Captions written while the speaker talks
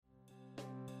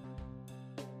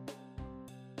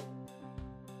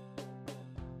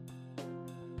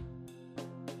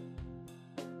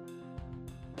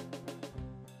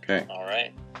Okay. All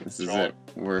right. This is it.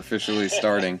 We're officially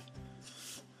starting.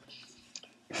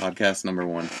 Podcast number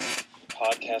 1.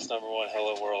 Podcast number 1.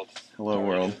 Hello, world. Hello, How are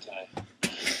world. you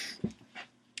doing today?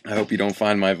 I hope you don't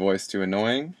find my voice too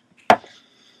annoying.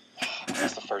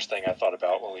 That's the first thing I thought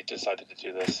about when we decided to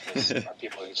do this. Was, are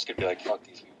people just going to be like, fuck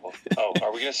these people? Oh,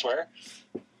 are we going to swear?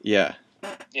 Yeah.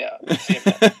 Yeah.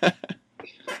 CMN.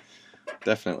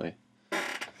 Definitely.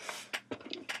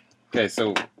 Okay,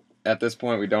 so at this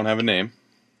point we don't have a name.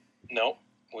 No,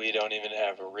 we don't even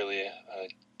have a really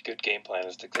good game plan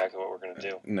as to exactly what we're going to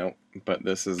do. No, but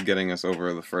this is getting us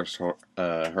over the first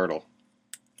hurdle.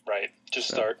 Right. Just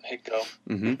start. Hit go.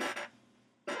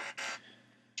 Mm-hmm.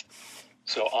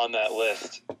 So on that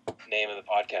list, name of the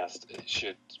podcast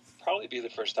should probably be the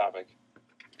first topic.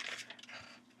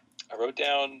 I wrote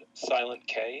down Silent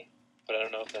K, but I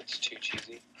don't know if that's too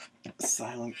cheesy.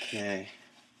 Silent K.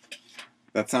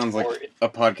 That sounds like Or- a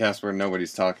podcast where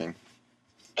nobody's talking.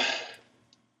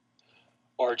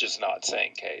 Or just not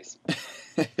saying K's.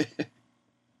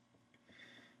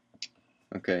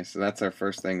 Okay, so that's our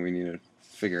first thing we need to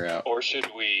figure out. Or should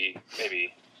we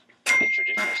maybe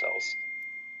introduce ourselves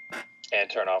and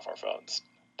turn off our phones?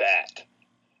 That.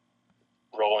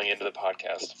 Rolling into the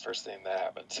podcast, first thing that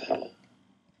happens.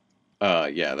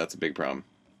 Yeah, that's a big problem.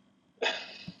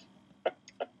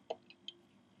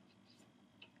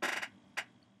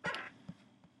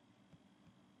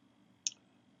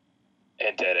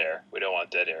 And dead air. We don't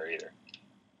want dead air either.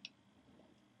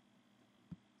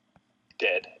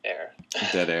 Dead air.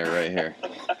 Dead air right here.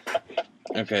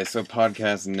 Okay, so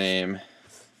podcast name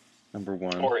number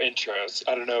 1. Or intros.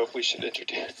 I don't know if we should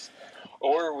introduce.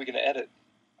 Or are we going to edit?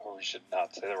 Or we should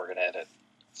not say that we're going to edit.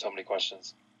 So many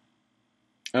questions.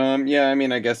 Yeah, I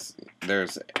mean, I guess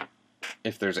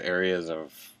if there's areas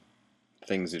of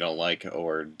things you don't like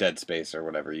or dead space or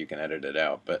whatever, you can edit it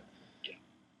out, but Yeah.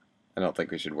 I don't think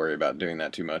we should worry about doing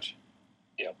that too much.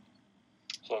 Yep.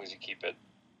 As long as you keep it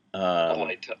a Um,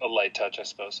 light touch, I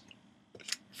suppose.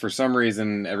 for some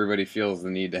reason, everybody feels the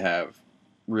need to have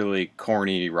really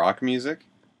corny rock music.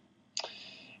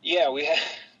 Yeah, we have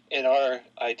in our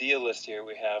idea list here.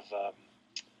 We have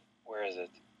where is it?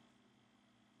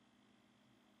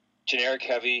 Generic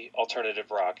heavy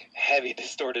alternative rock, heavy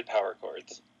distorted power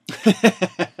chords.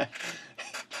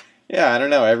 Yeah, I don't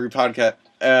know. Every podcast,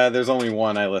 there's only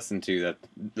one I listen to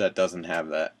that doesn't have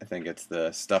that. I think it's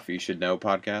the Stuff You Should Know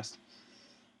podcast,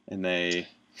 and they,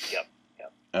 Yep.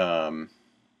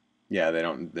 yeah, they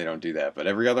don't do that, but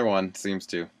every other one seems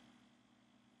to.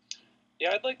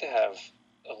 Yeah, I'd like to have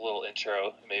a little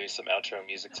intro, maybe some outro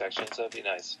music sections. That'd be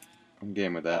nice. I'm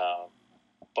game with that.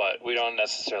 But we don't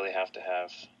necessarily have to have.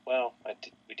 Well,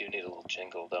 we do need a little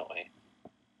jingle, don't we?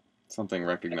 Something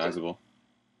recognizable.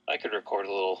 I could record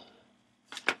a little.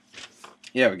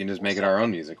 Yeah, we can just make it our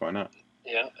own music. Why not?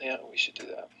 Yeah, we should do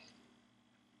that.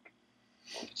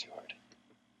 Won't be too hard.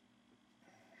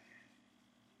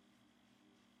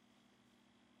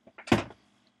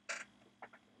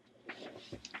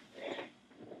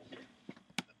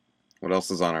 What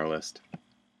else is on our list?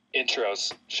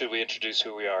 Intros. Should we introduce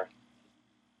who we are?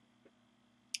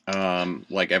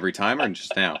 Like every time or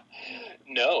just now?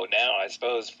 No, now I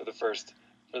suppose for the first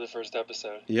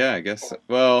episode. Yeah, I guess.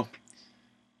 Well,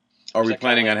 are Is we that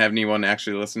planning kinda on having anyone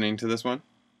actually listening to this one?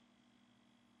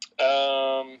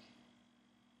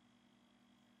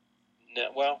 No,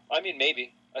 well, I mean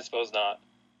maybe. I suppose not.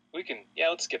 We can. Yeah,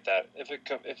 let's skip that. If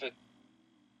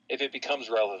it becomes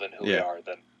relevant who we Yeah. are,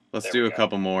 then Let's There do we a go.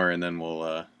 couple more and then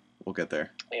we'll get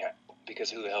there. yeah.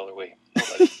 Because who the hell are we?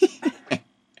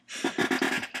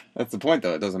 That's the point,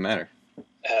 though. It doesn't matter.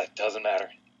 It doesn't matter.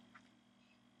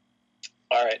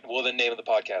 All right. Well, the name of the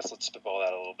podcast. Let's spitball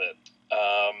that a little bit.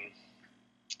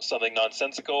 Something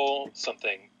nonsensical.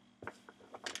 Something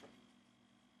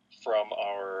from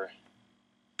our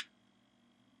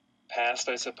past,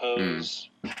 I suppose.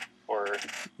 Or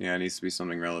Yeah, it needs to be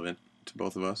something relevant to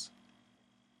both of us.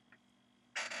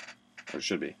 Or it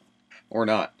should be. Or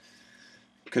not.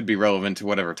 Could be relevant to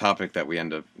whatever topic that we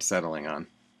end up settling on.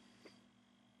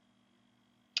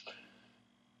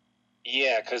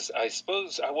 yeah, because I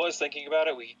suppose I was thinking about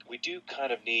it. We do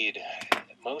kind of need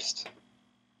most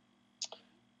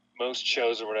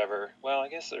shows or whatever. Well, I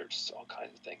guess there's all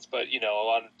kinds of things, but a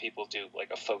lot of people do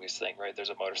like a focus thing, right? There's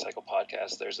a motorcycle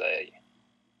podcast. There's a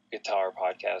guitar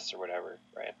podcast or whatever,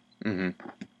 right?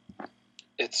 Mm-hmm.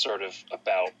 It's sort of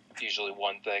about usually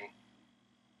one thing.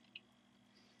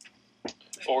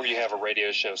 Or you have a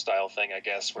radio show style thing, I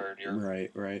guess, where you're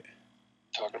Right.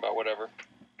 talking about whatever.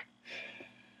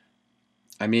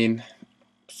 I mean,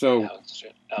 so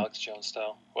Alex Jones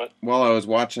style. What? while I was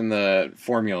watching the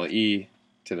Formula E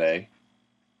today,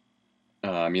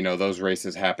 Those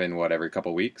races happen, every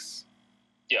couple weeks?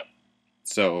 Yep.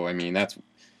 So, I mean, you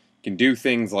can do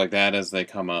things like that as they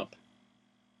come up.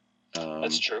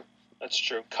 That's true.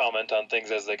 Comment on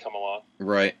things as they come along.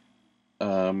 Right.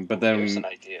 But then there's an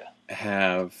idea.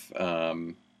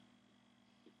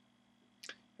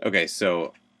 Okay,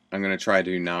 so I'm going to try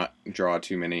to not draw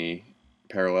too many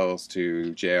parallels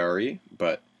to JRE,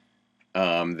 but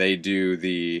they do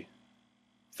the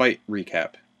fight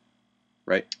recap,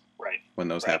 right? Right. When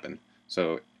those happen.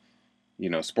 So,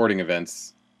 sporting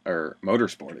events, or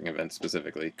motorsporting events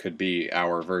specifically, could be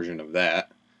our version of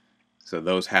that. So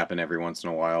those happen every once in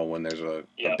a while when there's a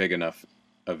big enough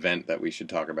event that we should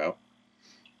talk about.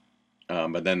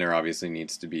 But then there obviously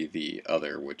needs to be the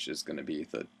other, which is going to be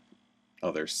the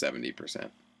other 70%.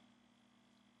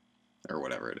 Or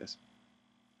whatever it is.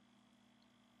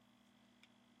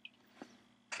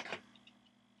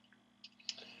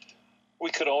 We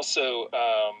could also,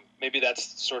 maybe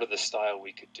that's sort of the style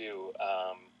we could do,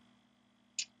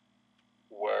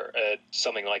 where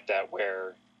something like that,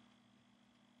 where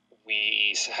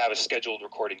we have a scheduled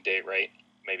recording date, right?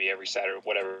 Maybe every Saturday,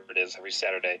 whatever it is, every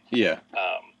Saturday. Yeah.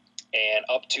 And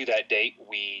up to that date,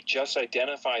 we just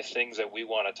identify things that we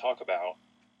want to talk about,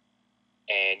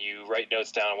 and you write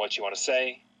notes down on what you want to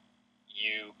say.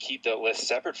 You keep the list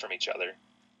separate from each other.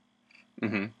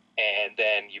 Mm-hmm. And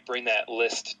then you bring that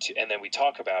list to, and then we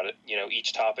talk about it,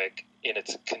 each topic in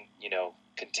its,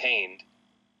 contained.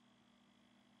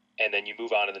 And then you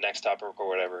move on to the next topic or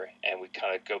whatever, and we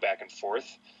kind of go back and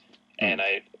forth. Mm.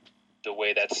 And the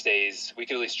way that stays, we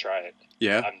could at least try it.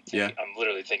 Yeah. I'm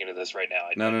literally thinking of this right now.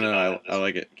 No. I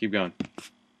like it. Keep going.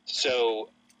 So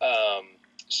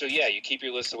yeah, you keep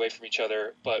your list away from each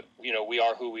other, but we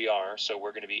are who we are, so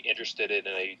we're going to be interested in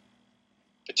a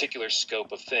particular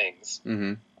scope of things.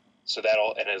 Mm-hmm. So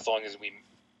and as long as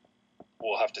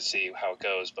we'll have to see how it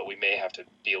goes, but we may have to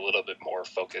be a little bit more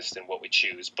focused in what we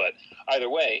choose. But either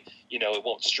way, it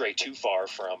won't stray too far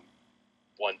from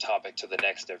one topic to the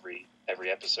next every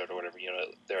episode or whatever.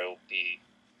 There'll be,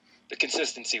 the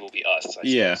consistency will be us, I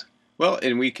suppose. Well,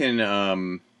 and we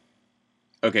can,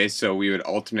 okay, so we would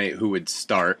alternate who would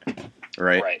start,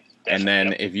 right? Right. And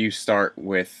then if you start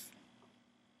with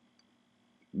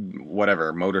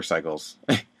whatever, motorcycles.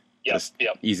 Yep.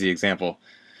 Easy example.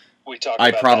 I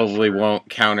probably won't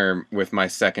counter with my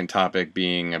second topic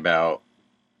being about,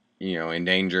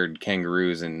 endangered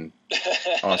kangaroos in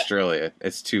Australia.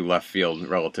 It's too left field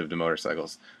relative to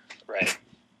motorcycles. Right.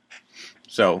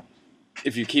 So,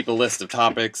 if you keep a list of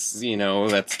topics,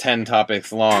 that's 10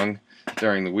 topics long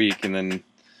during the week, and then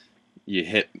you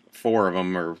hit 4 of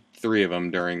them or 3 of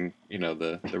them during,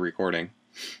 the recording.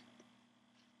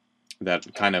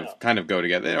 That kind of go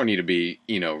together. They don't need to be,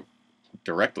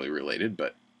 directly related,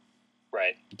 but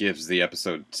right, gives the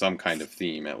episode some kind of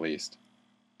theme at least.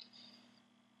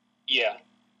 Yeah,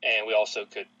 and we also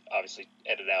could obviously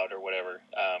edit out or whatever,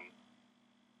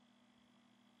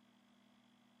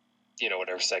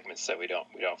 whatever segments that we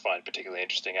don't find particularly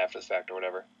interesting after the fact or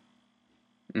whatever.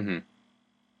 Mm-hmm.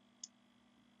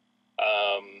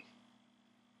 I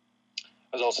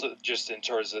was also just in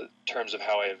terms of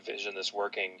how I envision this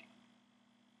working.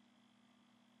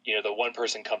 The one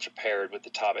person comes prepared with the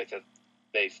topic that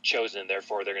they've chosen,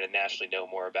 therefore they're going to naturally know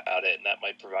more about it, and that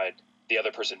might provide, the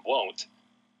other person won't,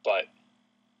 but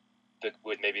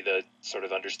with maybe the sort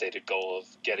of understated goal of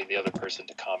getting the other person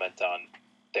to comment on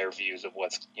their views of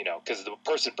what's, because the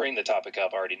person bringing the topic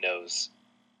up already knows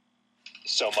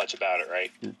so much about it,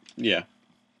 right? Yeah.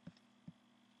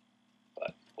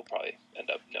 But we'll probably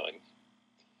end up knowing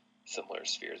similar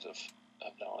spheres of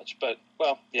knowledge. But,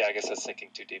 well, yeah, I guess that's thinking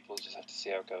too deep. We'll just have to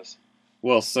see how it goes.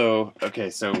 Well, so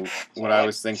what I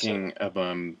was thinking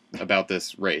about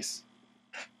this race.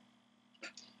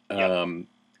 Yep.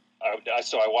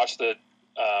 So I watched the.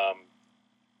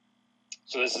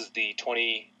 So this is the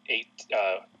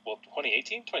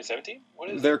 2018, 2017?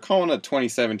 What is it? They're calling it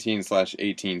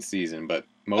 2017/18 season, but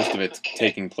most of it's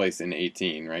taking place in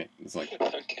 18, right? It's like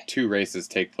 2 races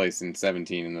take place in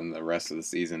 17, and then the rest of the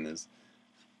season is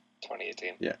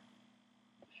 2018. Yeah.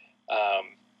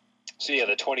 So yeah,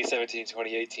 the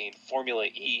 2017-2018 Formula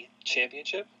E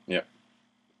Championship. Yep.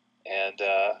 And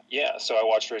so I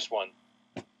watched race 1.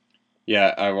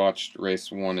 Yeah, I watched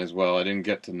race 1 as well. I didn't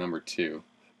get to number 2.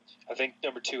 I think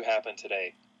number 2 happened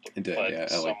today. It did, yeah,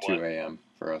 at like 2 a.m.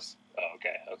 for us. Oh,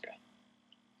 okay.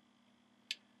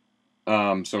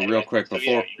 So anyway, real quick,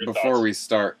 before we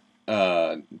start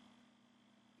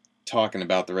talking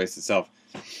about the race itself,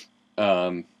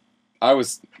 while I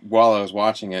was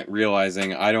watching it,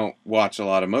 realizing I don't watch a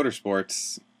lot of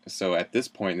motorsports, so at this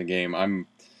point in the game, I'm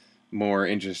more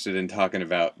interested in talking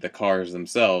about the cars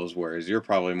themselves, whereas you're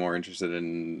probably more interested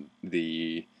in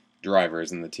the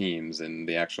drivers and the teams and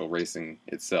the actual racing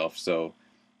itself. So,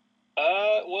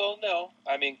 well, no.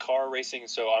 I mean, car racing.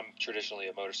 So I'm traditionally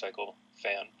a motorcycle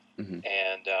fan,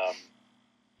 and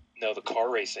no, the car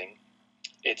racing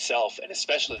itself, and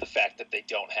especially the fact that they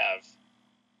don't have,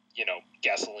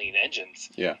 gasoline engines,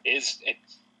 is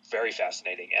very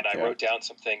fascinating. And I wrote down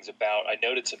some things about. I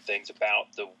noted some things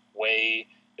about the way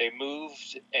they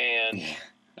moved and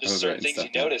just certain things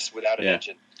you notice without an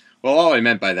engine. Well, all I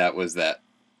meant by that was that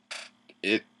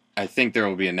I think there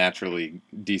will be a naturally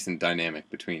decent dynamic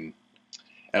between,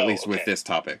 at least with this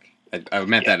topic. I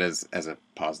meant that as a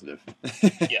positive.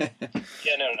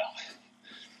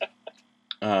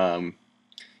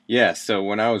 No. So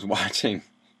when I was watching,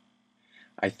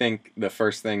 I think the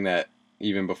first thing that,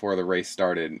 even before the race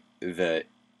started, did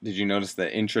you notice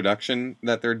the introduction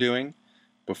that they're doing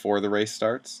before the race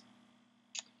starts?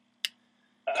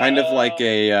 Kind of like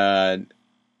a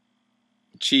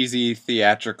cheesy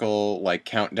theatrical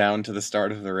countdown to the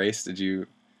start of the race. Did you?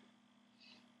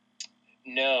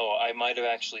 No, I might have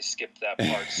actually skipped that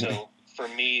part. So for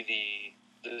me,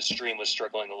 the stream was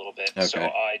struggling a little bit. Okay. So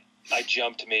I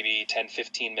jumped maybe 10,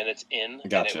 15 minutes in.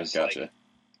 Gotcha. So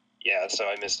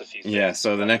I missed a few things. Yeah,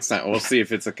 so the next time, we'll see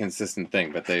if it's a consistent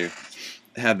thing, but they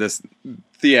had this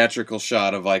theatrical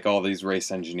shot of all these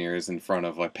race engineers in front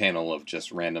of a panel of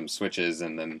just random switches,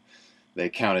 and then they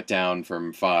count it down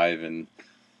from 5, and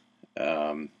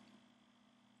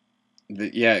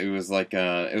it was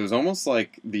it was almost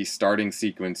like the starting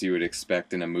sequence you would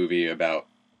expect in a movie about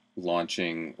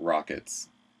launching rockets.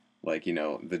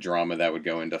 The drama that would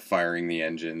go into firing the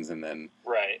engines and then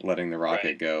letting the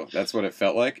rocket go. That's what it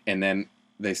felt like. And then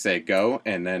they say go,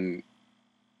 and then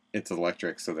it's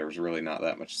electric, so there's really not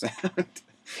that much sound.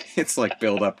 It's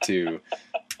build up to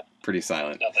pretty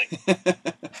silent. Nothing.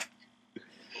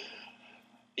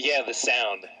 Yeah, the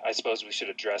sound. I suppose we should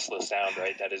address the sound,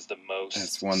 right? That is the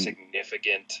most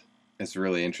significant. It's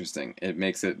really interesting. It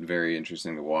makes it very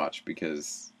interesting to watch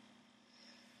because,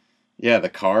 the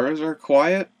cars are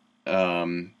quiet.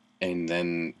 And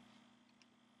then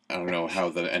I don't know how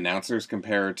the announcers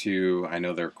compare to. I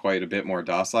know they're quite a bit more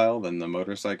docile than the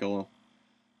motorcycle,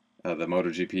 the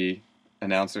MotoGP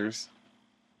announcers.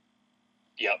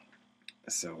 Yep.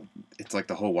 So it's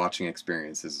the whole watching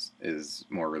experience is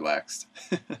more relaxed.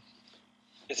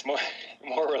 It's more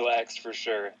relaxed for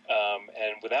sure.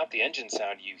 And without the engine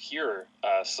sound, you hear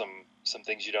some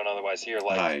things you don't otherwise hear,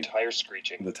 like the tire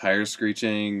screeching. The tires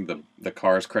screeching, the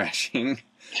cars crashing.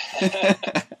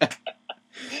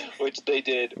 Which they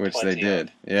did.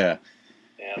 Yeah.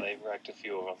 Yeah, they wrecked a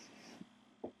few of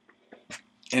them.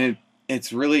 And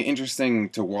it's really interesting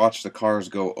to watch the cars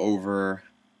go over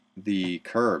the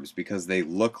curbs because they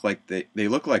look like they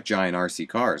look like giant RC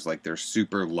cars. They're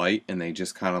super light and they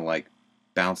just kind of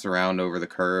bounce around over the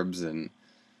curbs, and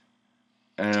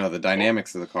I don't know, the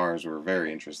dynamics of the cars were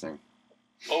very interesting.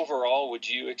 Overall, would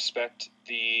you expect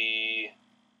the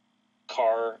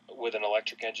car with an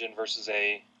electric engine versus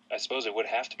I suppose it would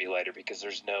have to be lighter because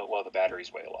there's the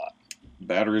batteries weigh a lot.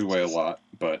 Batteries weigh a lot,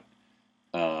 but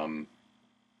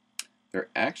they're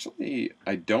actually,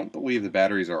 I don't believe the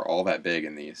batteries are all that big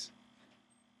in these.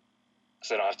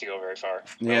 So they don't have to go very far.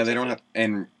 Yeah, they don't have,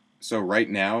 and so right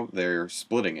now they're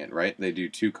splitting it, right? They do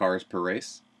 2 cars per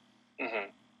race. Mm-hmm.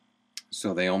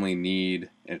 So they only need,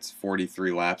 it's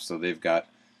 43 laps, so they've got,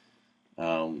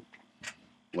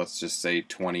 let's just say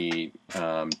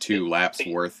 22 laps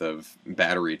worth of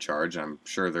battery charge. I'm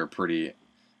sure they're pretty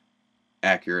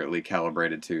accurately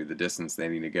calibrated to the distance they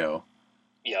need to go.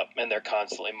 Yep, and they're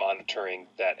constantly monitoring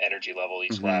that energy level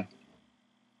each lap.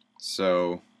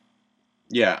 So,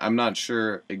 yeah, I'm not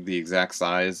sure the exact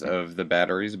size of the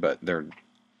batteries, but they're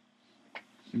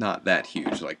not that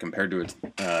huge. Compared to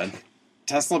a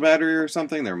Tesla battery or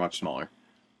something, they're much smaller.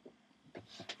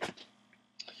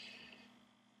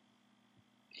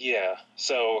 Yeah.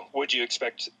 So, would you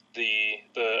expect the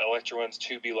electric ones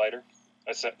to be lighter?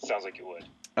 It sounds like you would.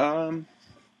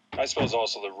 I suppose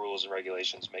also the rules and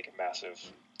regulations make it massive.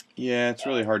 Yeah, it's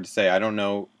really hard to say. I don't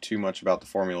know too much about the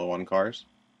Formula One cars.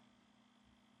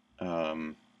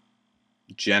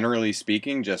 Generally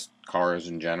speaking, just cars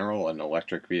in general, an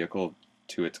electric vehicle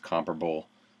to its comparable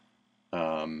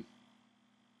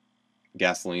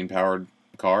gasoline-powered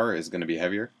car is going to be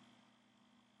heavier.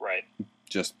 Right.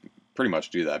 Just pretty much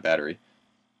due to that battery.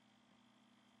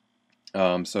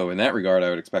 So in that regard, I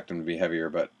would expect them to be heavier,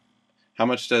 but how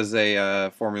much does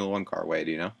a Formula One car weigh?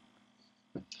 Do you know?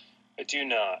 I do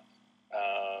not.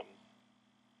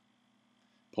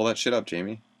 Pull that shit up,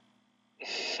 Jamie.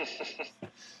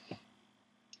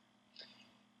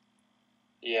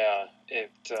 Yeah, Because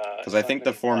it's I not think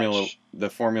going to be much. the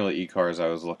Formula E cars I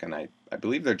was looking, I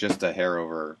believe they're just a hair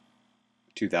over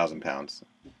 2,000 pounds.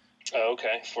 Oh,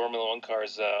 okay. Formula One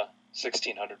cars,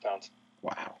 1,600 pounds.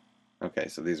 Wow. Okay,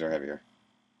 so these are heavier.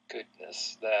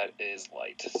 Goodness, that is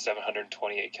light.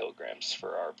 728 kilograms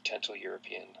for our potential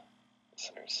European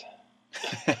listeners.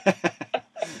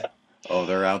 Oh,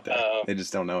 they're out there. They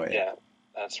just don't know it Yeah,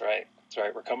 that's right. That's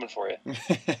right. We're coming for you.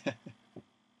 yet.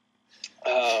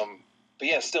 But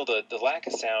yeah, still the lack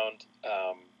of sound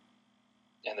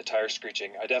and the tire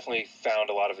screeching. I definitely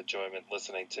found a lot of enjoyment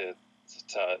listening to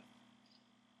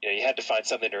you had to find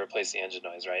something to replace the engine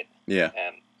noise, right? Yeah.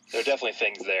 And there are definitely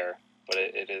things there, but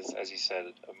it is, as you said,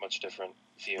 a much different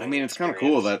viewing. I mean, it's kind of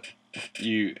cool that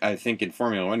I think in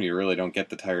Formula One you really don't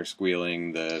get the tire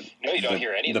squealing, No, you don't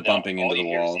hear any the of bumping no. into All the you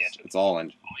hear is walls. the It's all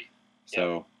engine. Yeah.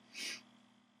 So,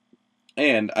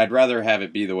 and I'd rather have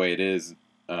it be the way it is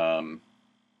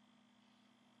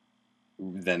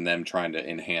than them trying to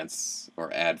enhance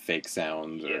or add fake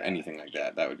sounds or anything like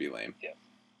that. That would be lame. Yeah.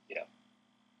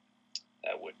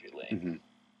 That would be lame.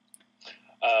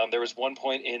 Mm-hmm. There was one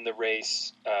point in the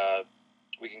race,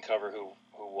 we can cover who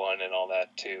won and all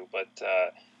that too, but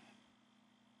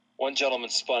one gentleman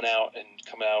spun out and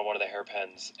coming out of one of the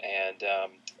hairpins, and no,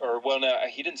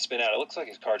 he didn't spin out. It looks like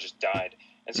his car just died,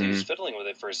 and so he was fiddling with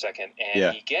it for a second,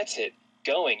 and he gets it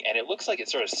going, and it looks like it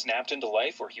sort of snapped into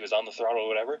life, or he was on the throttle or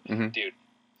whatever. Mm-hmm. Dude,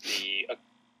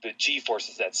 the G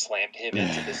forces that slammed him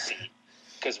into the seat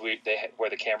because where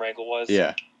the camera angle was.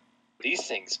 Yeah. These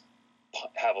things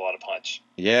have a lot of punch.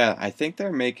 Yeah, I think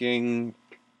they're making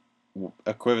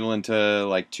equivalent to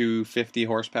like 250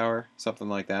 horsepower, something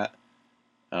like that.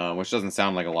 Which doesn't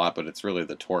sound like a lot, but it's really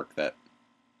the torque that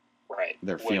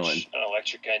they're feeling. An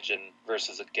electric engine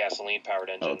versus a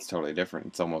gasoline-powered engine. Oh, it's totally different.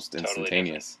 It's almost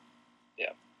instantaneous.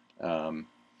 Yeah.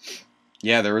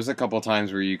 Yeah, there was a couple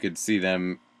times where you could see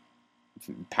them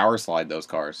power slide those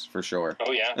cars, for sure.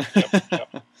 Oh, yeah.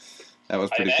 Yep. That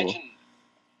was pretty cool.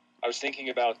 I was thinking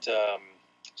about,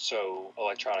 so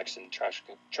electronics and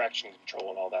traction control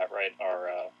and all that, right,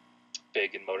 are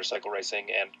big in motorcycle racing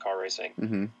and car racing.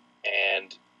 Mm-hmm.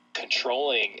 And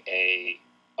controlling a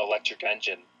electric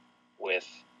engine with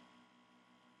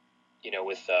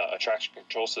a traction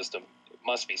control system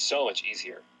must be so much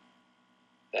easier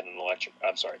than a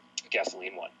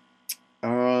gasoline one.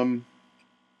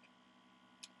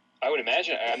 I would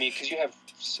imagine. I mean, because you have,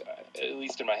 at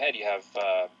least in my head, you have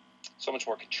so much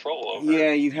more control over.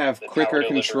 Yeah, you have quicker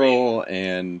control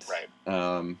and.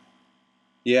 Right.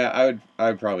 Yeah, I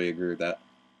would probably agree with that.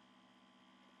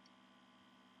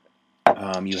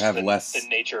 You Just have less the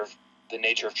nature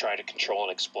of trying to control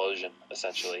an explosion,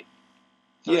 essentially,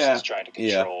 versus trying to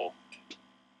control. Yeah.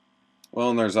 Well,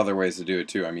 and there's other ways to do it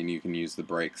too. I mean, you can use the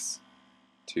brakes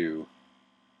to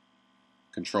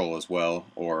control as well,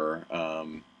 or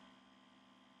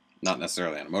not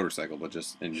necessarily on a motorcycle, but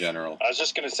just in general. I was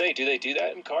just going to say, do they do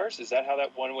that in cars? Is that how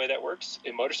that one way that works?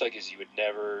 In motorcycles, you would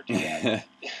never do that.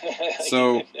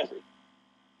 So,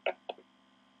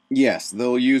 yes,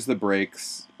 they'll use the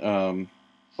brakes.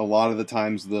 A lot of the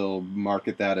times they'll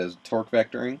market that as torque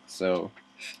vectoring. So,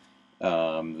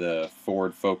 the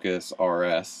Ford Focus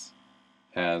RS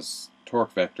has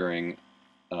torque vectoring,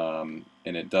 and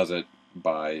it does it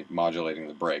by modulating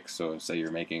the brakes. So, say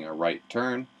you're making a right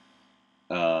turn.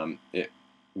 It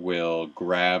will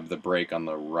grab the brake on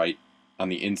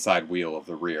the inside wheel of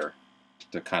the rear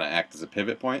to kind of act as a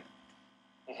pivot point.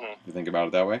 Mm-hmm. If you think about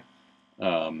it that way.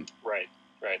 Right.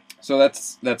 So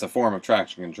that's a form of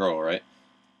traction control, right?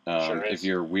 Sure is. If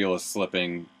your wheel is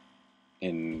slipping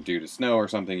due to snow or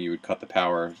something, you would cut the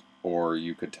power, or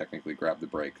you could technically grab the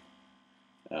brake.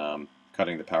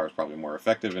 Cutting the power is probably more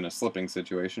effective in a slipping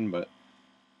situation, but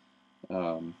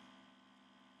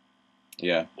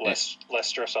yeah. Less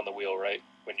stress on the wheel, right?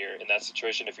 When you're in that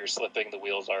situation, if you're slipping, the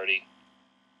wheel's already...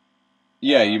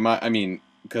 Yeah, you might... I mean,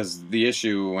 because the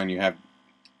issue when you have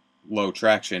low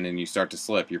traction and you start to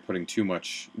slip, you're putting too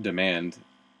much demand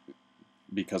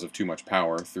because of too much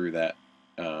power through that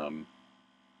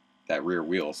rear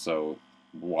wheel. So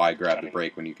why grab the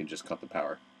brake when you can just cut the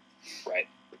power? Right.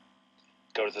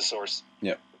 Go to the source.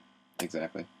 Yep,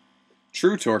 exactly.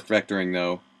 True torque vectoring,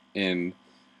 though, in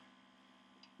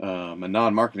a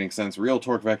non-marketing sense, real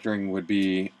torque vectoring would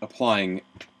be applying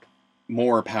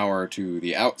more power to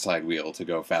the outside wheel to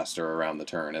go faster around the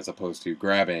turn, as opposed to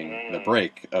grabbing the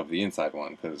brake of the inside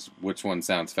one, because which one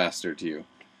sounds faster to you?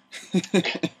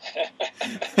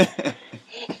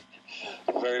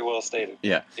 Very well stated.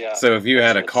 Yeah. So if you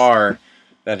had a car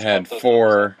that had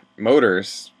 4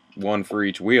 motors, one for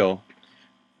each wheel,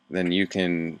 then you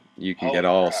can get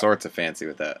all sorts of fancy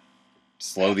with that.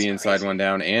 slow That's the inside crazy. one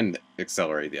down and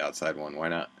accelerate the outside one. Why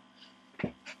not?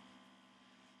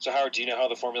 So, Howard, do you know how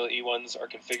the Formula E ones are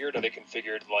configured? Are they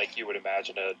configured like you would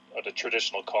imagine a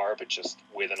traditional car, but just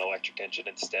with an electric engine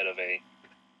instead of a?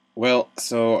 Well,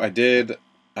 so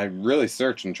I really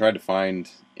searched and tried to find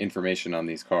information on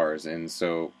these cars, and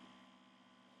so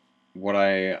what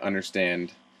I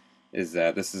understand is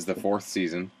that this is the fourth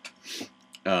season.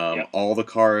 Yep. All the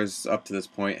cars up to this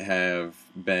point have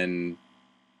been,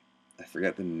 I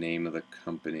forget the name of the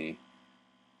company.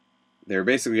 They're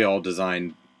basically all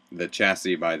designed, the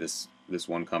chassis, by this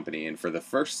one company, and for the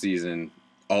first season,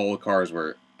 all the cars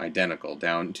were identical,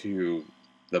 down to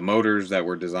the motors that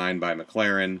were designed by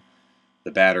McLaren,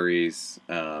 the batteries.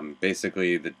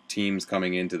 Basically, the teams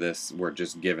coming into this were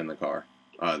just given the car.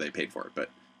 They paid for it, but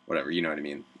whatever, you know what I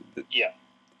mean. The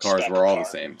cars Spec were all car. the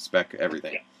same, spec,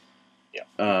 everything. Yeah.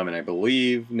 And I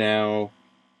believe now,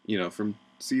 from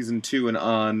season 2 and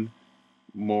on,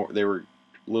 they were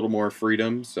a little more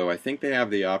freedom. So I think they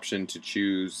have the option to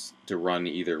choose to run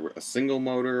either a single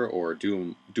motor or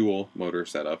dual motor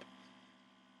setup.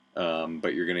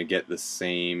 But you're going to get the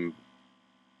same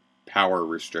power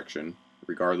restriction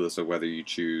regardless of whether you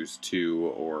choose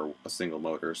two or a single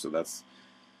motor. So that's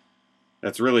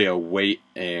really a weight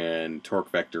and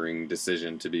torque vectoring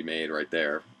decision to be made right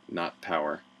there, not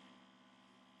power.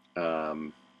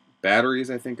 Batteries,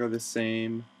 I think, are the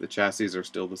same. The chassis are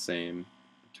still the same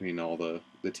between all the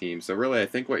teams. So really, I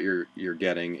think what you're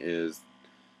getting is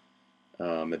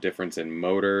a difference in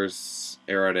motors,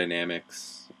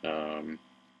 aerodynamics,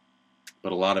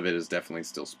 but a lot of it is definitely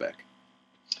still spec.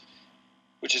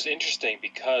 Which is interesting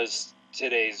because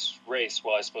today's race,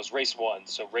 well, I suppose race 1,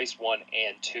 so race 1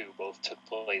 and 2 both took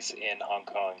place in Hong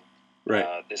Kong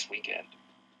this weekend.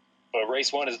 But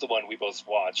race 1 is the one we both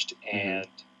watched, and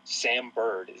Sam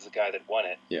Bird is the guy that won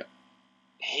it. Yeah.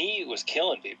 He was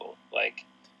killing people. Like,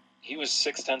 he was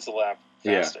 0.6 a lap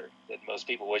faster than most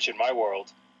people, which in my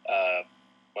world,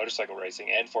 motorcycle racing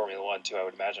and Formula 1 too, I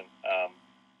would imagine,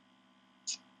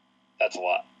 that's a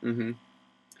lot. Mm-hmm.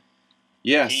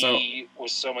 Yeah, he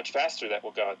was so much faster that will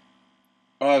go.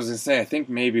 Oh, I was going to say, I think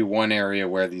maybe one area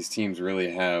where these teams really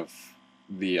have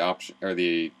the option, or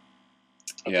the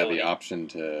option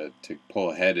to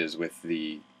pull ahead is with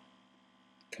the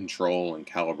control and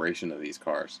calibration of these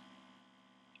cars.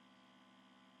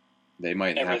 They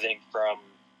might everything from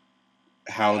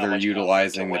how they're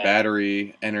utilizing the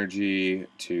battery energy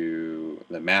to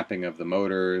the mapping of the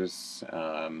motors.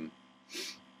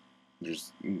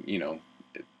 There's,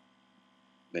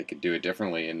 they could do it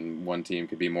differently, and one team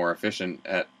could be more efficient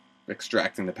at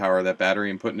extracting the power of that battery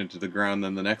and putting it to the ground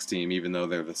than the next team, even though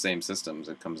they're the same systems.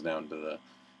 It comes down to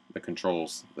the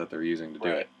controls that they're using to do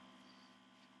it.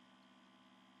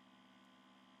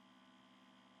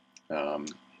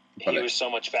 He was so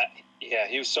much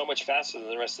he was so much faster than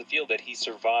the rest of the field that he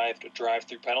survived a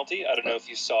drive-through penalty. I don't know if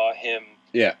you saw him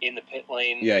in the pit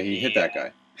lane. Yeah, he hit that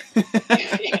guy.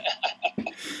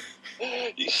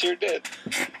 He sure did.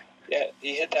 Yeah,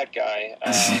 he hit that guy.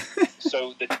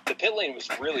 So the pit lane was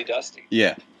really dusty.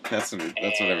 Yeah, that's what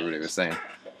everybody was saying.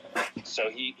 So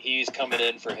he's coming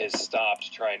in for his stop to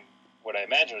try and, what I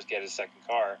imagine was, get his second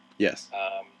car. Yes.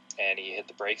 And he hit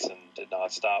the brakes and did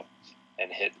not stop,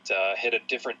 and hit a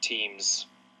different team's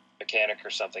mechanic or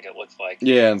something, it looked like.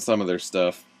 Yeah, and some of their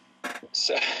stuff.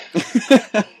 So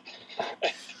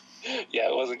yeah,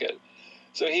 it wasn't good.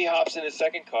 So he hops in his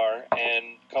second car, and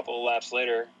a couple of laps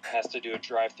later has to do a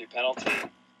drive-through penalty,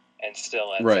 and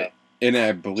still ends up. And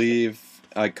I believe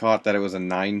I caught that it was a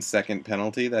 9-second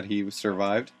penalty that he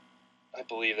survived. I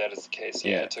believe that is the case.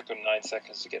 Yeah, it took him 9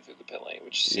 seconds to get through the pit lane,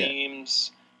 which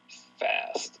seems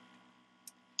fast.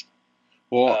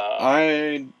 Well,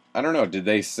 I don't know. Did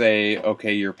they say,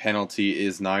 okay, your penalty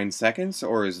is 9 seconds,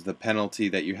 or is the penalty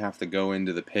that you have to go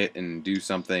into the pit and do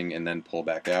something and then pull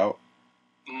back out?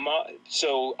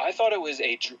 So I thought it was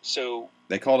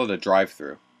they called it a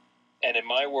drive-through. And in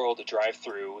my world, a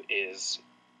drive-through is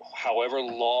however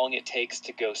long it takes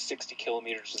to go 60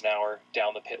 kilometers an hour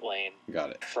down the pit lane.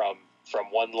 Got it. From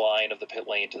one line of the pit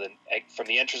lane from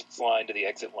the entrance line to the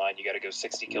exit line, you got to go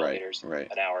 60 kilometers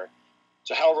an hour.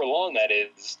 So however long that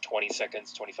is, 20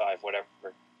 seconds, 25, whatever,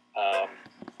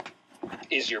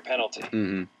 is your penalty.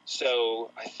 Mm-hmm.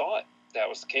 So I thought that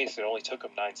was the case. It only took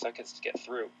them 9 seconds to get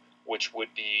through, which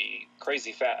would be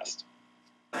crazy fast.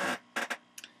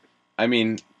 I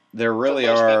mean, there really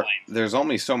are. There's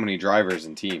only so many drivers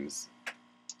and teams.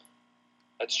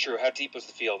 That's true. How deep was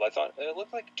the field? I thought it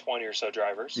looked like 20 or so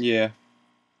drivers. Yeah.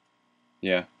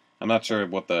 I'm not sure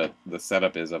what the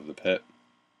setup is of the pit.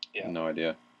 Yeah. No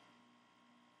idea.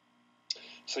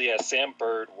 So yeah, Sam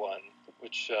Bird won,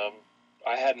 which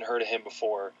I hadn't heard of him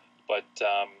before, but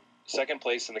second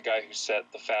place and the guy who set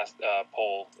the fast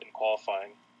pole in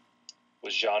qualifying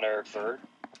was Jean-Eric Vergne,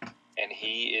 and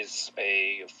he is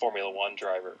a Formula One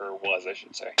driver, or was, I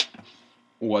should say.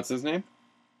 What's his name?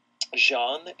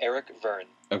 Jean-Eric Vergne.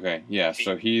 Okay, yeah,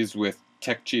 so he's with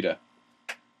Techeetah.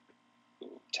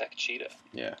 Ooh, Techeetah.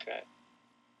 Yeah. Okay.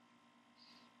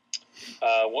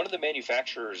 One of the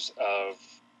manufacturers of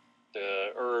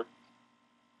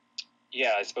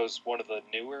I suppose one of the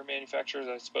newer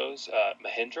manufacturers,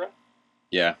 Mahindra.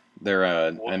 Yeah, they're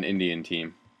an Indian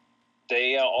team.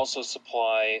 They also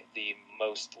supply the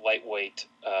most lightweight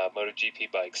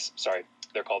MotoGP bikes. Sorry,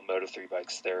 they're called Moto3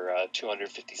 bikes. They're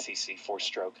 250cc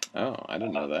 4-stroke. Oh, I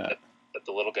didn't know that.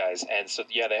 The little guys, and so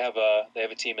yeah, they have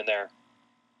a team in there,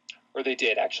 or they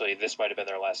did actually. This might have been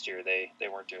their last year. They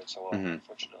weren't doing so well,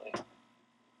 unfortunately.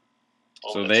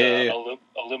 So they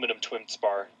aluminum twin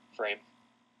spar frame.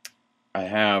 I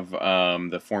have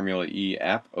the Formula E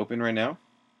app open right now.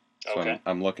 So okay.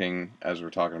 I'm looking as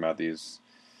we're talking about these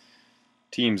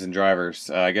teams and drivers.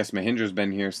 I guess Mahindra's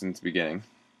been here since the beginning,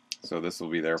 so this will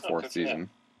be their fourth season.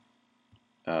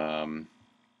 I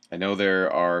know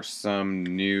there are some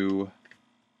new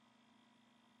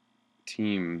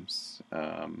teams.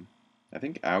 I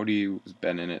think Audi's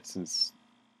been in it since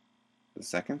the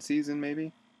second season,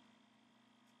 maybe.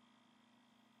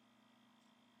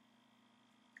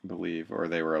 I believe, or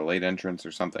they were a late entrance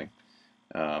or something.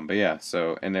 But yeah,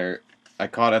 so I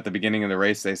caught at the beginning of the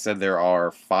race. They said there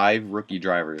are 5 rookie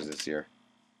drivers this year.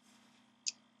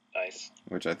 Nice.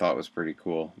 Which I thought was pretty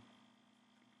cool.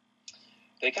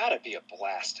 They gotta be a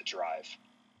blast to drive.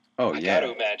 Oh, I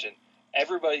gotta imagine.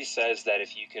 Everybody says that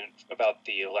if you can, about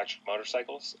the electric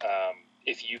motorcycles,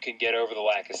 if you can get over the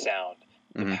lack of sound,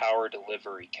 the power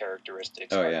delivery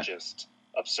characteristics are just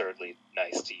absurdly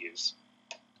nice to use.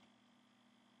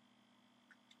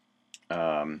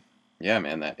 Yeah,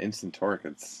 man, that instant torque.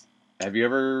 Have you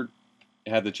ever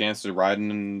had the chance to ride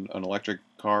in an electric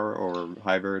car or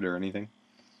hybrid or anything?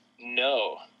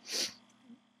 No.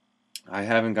 I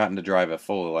haven't gotten to drive a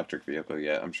full electric vehicle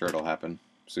yet. I'm sure it'll happen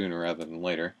sooner rather than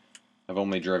later. I've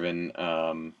only driven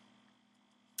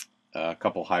a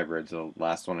couple hybrids. The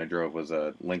last one I drove was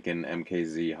a Lincoln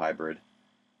MKZ hybrid.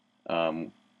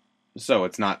 So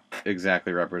it's not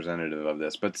exactly representative of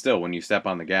this, but still, when you step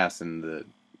on the gas and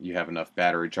you have enough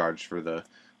battery charge for the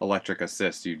electric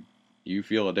assist, you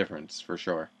feel a difference for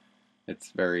sure.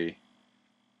 It's you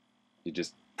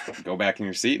just go back in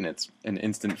your seat and it's an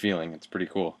instant feeling. It's pretty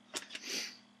cool.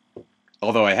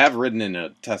 Although I have ridden in a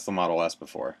Tesla Model S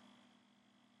before.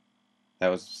 That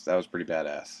was pretty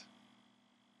badass.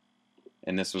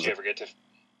 And this was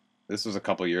this was a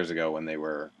couple years ago when they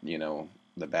were,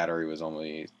 the battery was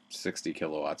only 60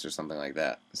 kilowatts or something like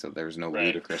that. So there was no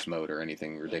ludicrous mode or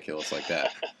anything ridiculous like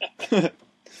that.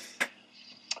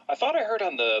 I thought I heard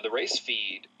on the race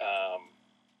feed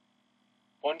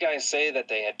one guy say that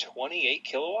they had 28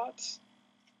 kilowatts.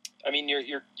 I mean,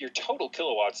 your total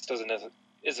kilowatts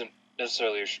isn't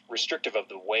necessarily restrictive of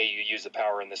the way you use the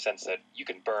power, in the sense that you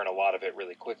can burn a lot of it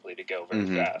really quickly to go very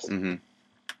fast. Mm-hmm.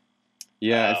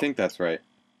 Yeah, I think that's right.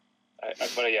 I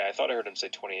thought I heard him say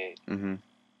 28. Mm-hmm.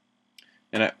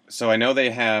 And so I know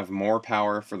they have more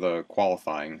power for the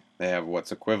qualifying. They have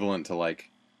what's equivalent to like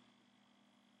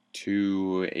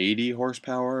 280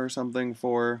 horsepower or something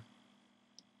for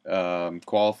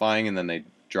qualifying, and then they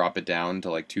drop it down to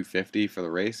like 250 for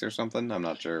the race or something. I'm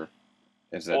not sure.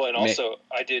 Also,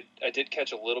 I did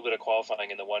catch a little bit of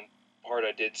qualifying in the one part.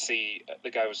 I did see the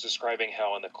guy was describing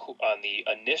how on the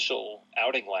initial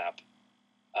outing lap,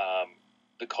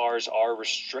 the cars are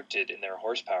restricted in their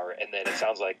horsepower, and then it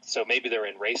sounds like, so maybe they're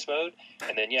in race mode,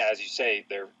 and then as you say,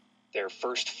 their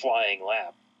first flying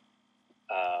lap,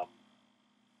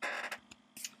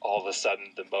 all of a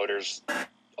sudden the motor's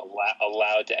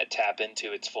allowed to tap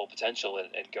into its full potential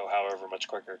and go however much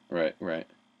quicker. Right.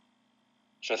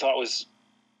 Which I thought was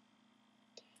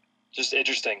just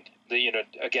interesting.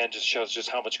 Again, just shows just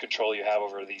how much control you have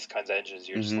over these kinds of engines.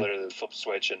 You just literally flip a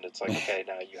switch, and it's like, okay,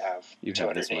 now you have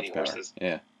 280 horses.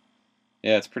 Yeah,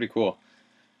 it's pretty cool.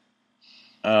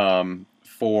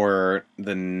 For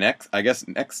the next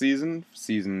season,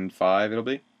 season 5, it'll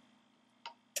be.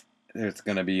 It's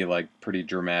gonna be like pretty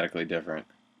dramatically different.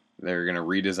 They're gonna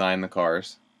redesign the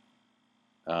cars,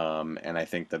 and I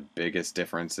think the biggest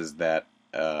difference is that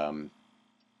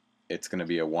it's gonna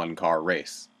be a 1-car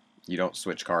race. You don't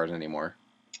switch cars anymore.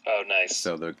 Oh, nice.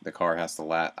 So the car has to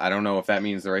last. I don't know if that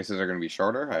means the races are going to be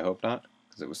shorter. I hope not,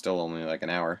 because it was still only like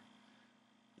an hour.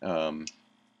 Yeah.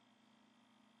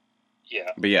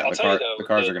 But yeah, the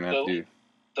cars are going to have to do.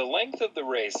 The length of the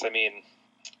race, I mean,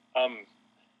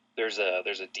 there's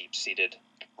a deep-seated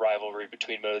rivalry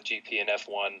between MotoGP and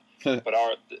F1, but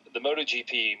the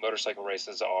MotoGP motorcycle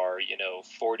races are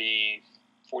 40,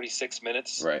 46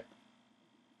 minutes. Right.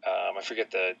 I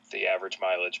forget the average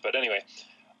mileage, but anyway.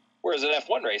 Whereas an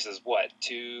F1 race is what,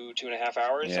 2.5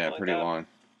 hours? Yeah, pretty long.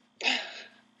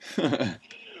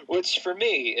 Which for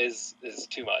me is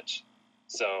too much.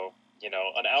 So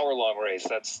an hour-long race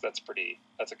that's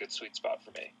a good sweet spot for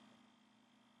me.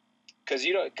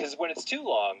 Because when it's too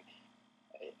long,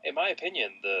 in my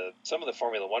opinion, some of the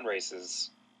Formula One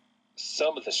races,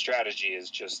 some of the strategy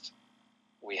is just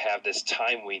we have this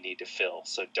time we need to fill.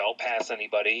 So don't pass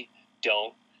anybody.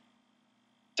 Don't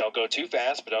go too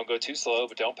fast, but don't go too slow,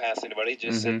 but don't pass anybody.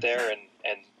 Just sit there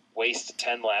and waste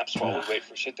 10 laps while we wait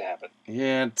for shit to happen.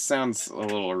 Yeah, it sounds a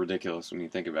little ridiculous when you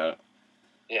think about it.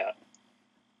 Yeah.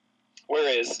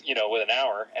 Whereas, with an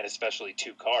hour, and especially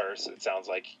 2 cars, it sounds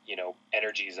like,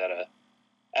 energy's at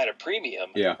a premium.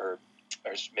 Yeah. Or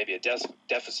maybe a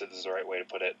deficit is the right way to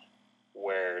put it,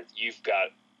 where you've got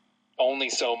only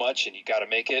so much and you got to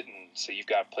make it, and so you've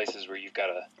got places where you've got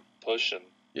to push. And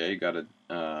yeah, you got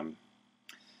to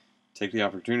take the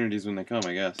opportunities when they come,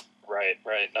 I guess. Right.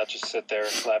 Not just sit there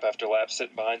lap after lap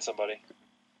sitting behind somebody.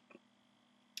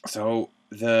 So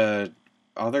the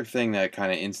other thing that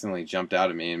kind of instantly jumped out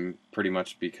at me, and pretty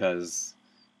much because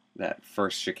that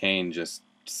first chicane just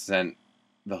sent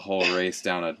the whole race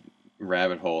down a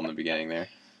rabbit hole in the beginning there.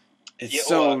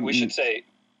 We should say,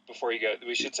 before you go,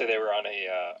 they were on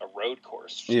a road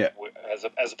course. Yeah.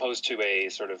 As opposed to a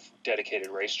sort of dedicated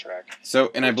racetrack.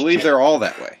 So, and I believe they're all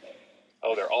that way.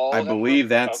 Oh, they're all. I believe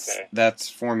that's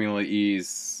Formula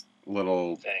E's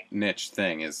little niche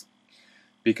thing, is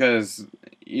because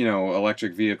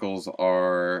electric vehicles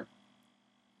are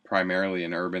primarily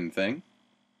an urban thing.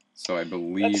 So I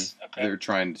believe they're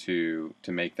trying to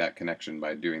make that connection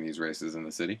by doing these races in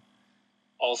the city.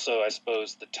 Also, I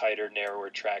suppose the tighter, narrower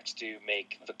tracks do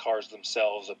make the cars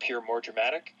themselves appear more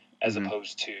dramatic, as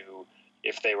opposed to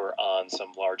if they were on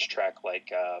some large track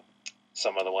like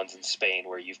some of the ones in Spain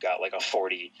where you've got like a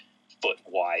 40-foot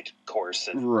wide course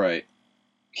and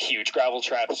huge gravel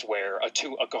traps where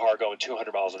a car going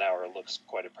 200 miles an hour looks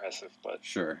quite impressive. But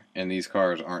sure, and these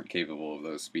cars aren't capable of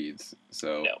those speeds,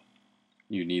 so no.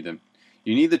 You need them.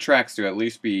 You need the tracks to at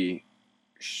least be,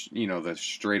 the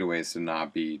straightaways to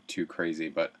not be too crazy.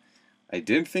 But I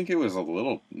did think it was a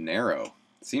little narrow.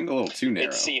 It seemed a little too narrow.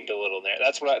 It seemed a little narrow.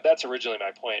 That's originally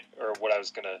my point, or what I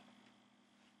was gonna.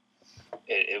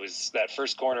 It was that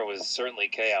first corner was certainly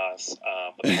chaos,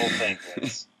 but the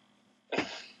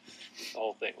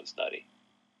whole thing was nutty.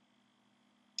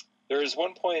 There was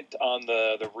one point on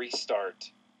the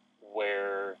restart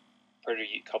where,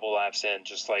 pretty couple laps in,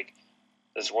 just like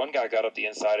this one guy got up the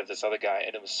inside of this other guy,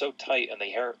 and it was so tight in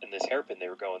this hairpin they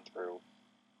were going through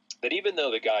that even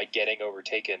though the guy getting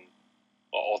overtaken,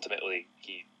 well, ultimately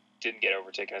he didn't get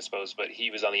overtaken, I suppose, but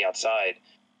he was on the outside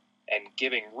and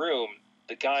giving room.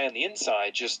 The guy on the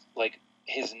inside just like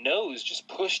his nose just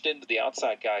pushed into the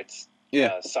outside guy's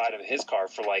side of his car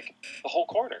for like the whole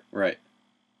corner. Right.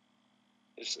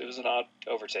 It was an odd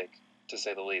overtake, to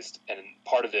say the least, and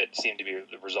part of it seemed to be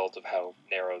the result of how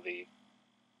narrow the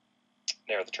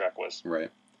track was. Right.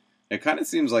 It kind of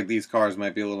seems like these cars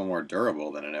might be a little more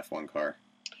durable than an F1 car.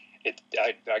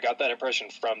 I got that impression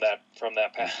from that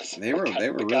pass. They were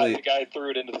really. The guy threw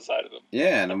it into the side of them.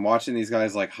 Yeah, and I'm watching these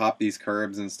guys like hop these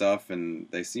curbs and stuff, and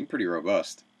they seem pretty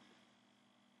robust.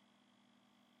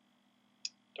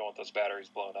 Don't want those batteries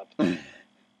blown up. I'm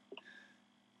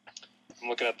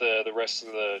looking at the rest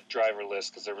of the driver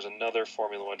list because there was another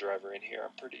Formula One driver in here.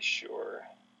 I'm pretty sure.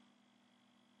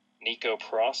 Nico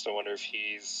Prost. I wonder if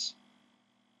he's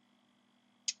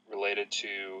related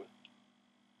to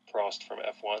Prost from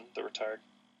F1, the retired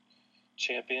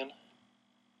champion.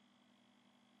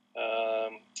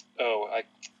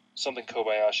 Something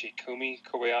Kobayashi. Kumi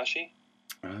Kobayashi?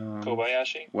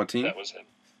 Kobayashi? What team? That was him.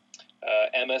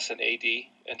 MS and AD,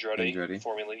 Andretti.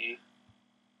 Formula E.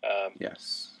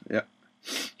 Yes. Yep.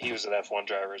 He was an F1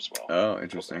 driver as well. Oh,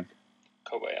 interesting.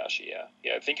 Kobayashi, yeah.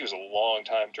 Yeah, I think he was a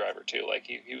long-time driver, too. Like,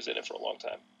 he was in it for a long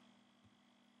time.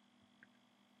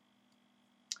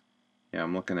 Yeah,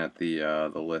 I'm looking at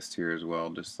the list here as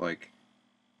well, just like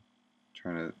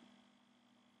trying to.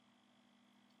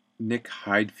 Nick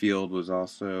Heidfeld was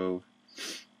also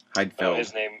Heidfeld. Oh,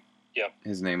 his name. Yep.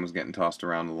 His name was getting tossed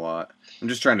around a lot. I'm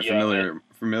just trying to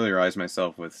familiarize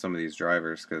myself with some of these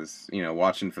drivers because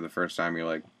watching for the first time, you're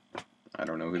like, I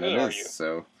don't know who that is.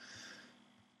 So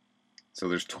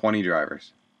there's 20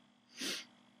 drivers.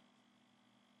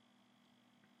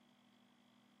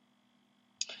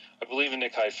 I believe in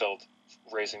Nick Heidfeld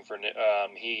racing for.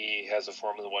 He has a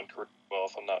Formula One career. Well,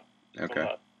 if I'm not,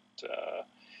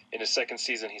 in his second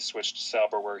season, he switched to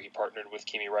Sauber, where he partnered with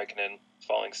Kimi Räikkönen,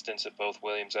 following stints at both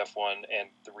Williams F1 and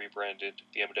the rebranded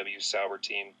BMW Sauber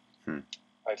team.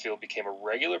 Highfield became a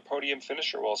regular podium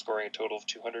finisher while scoring a total of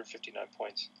 259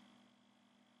 points.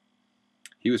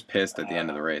 He was pissed at the end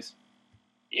of the race.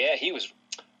 Yeah, he was.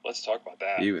 Let's talk about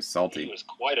that. He was salty. He was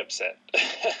quite upset.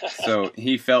 So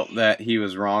he felt that he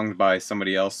was wronged by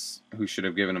somebody else who should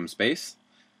have given him space?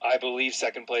 I believe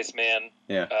second place man.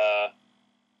 Yeah.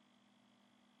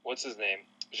 What's his name?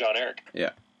 Jean-Eric.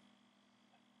 Yeah.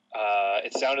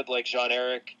 It sounded like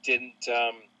Jean-Eric didn't...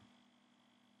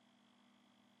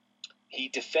 he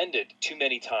defended too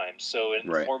many times. So in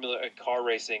car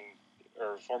racing,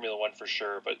 or Formula One for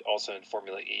sure, but also in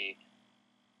Formula E,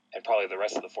 and probably the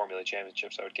rest of the Formula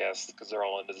Championships, I would guess, because they're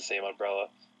all under the same umbrella.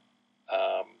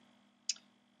 I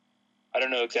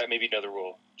don't know exactly. Maybe you know the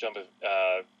rule.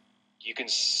 You can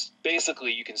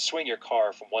swing your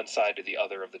car from one side to the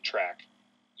other of the track,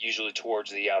 usually towards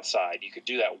the outside. You could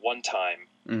do that one time,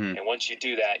 and once you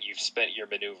do that, you've spent your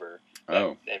maneuver.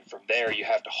 And from there, you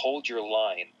have to hold your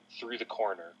line through the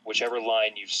corner, whichever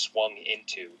line you've swung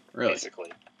into,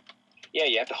 basically. Yeah,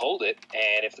 you have to hold it,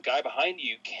 and if the guy behind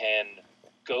you can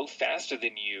go faster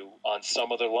than you on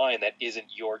some other line that isn't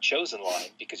your chosen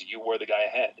line because you were the guy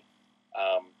ahead.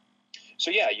 So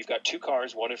yeah, you've got two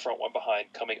cars, one in front, one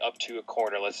behind, coming up to a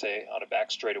corner, let's say on a back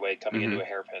straightaway, coming into a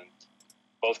hairpin.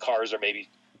 Both cars are maybe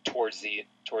towards the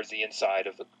inside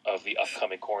of the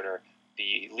upcoming corner.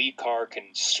 The lead car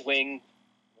can swing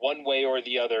one way or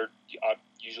the other,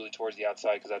 usually towards the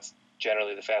outside because that's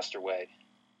generally the faster way.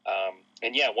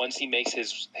 And yeah, once he makes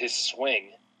his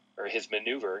swing or his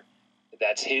maneuver,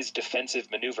 that's his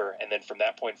defensive maneuver, and then from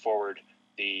that point forward,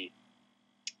 the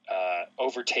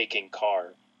overtaking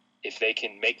car, if they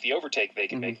can make the overtake, they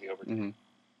can make the overtake.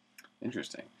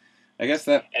 Interesting. I guess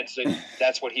that... And so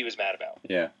that's what he was mad about.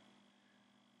 Yeah.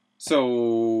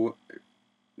 So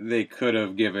they could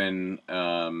have given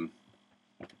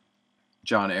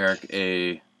Jean-Eric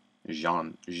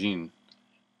Jean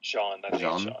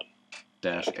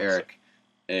dash Eric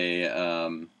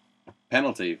a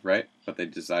penalty, right? But they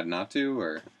decided not to,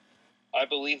 or? I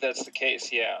believe that's the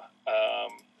case, yeah.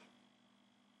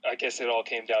 I guess it all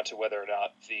came down to whether or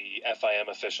not the FIM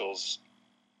officials,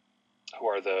 who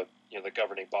are the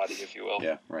governing body, if you will.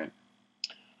 Yeah, right.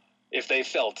 If they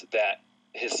felt that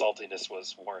his saltiness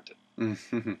was warranted.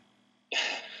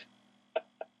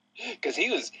 Because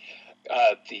he was,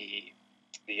 the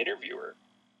interviewer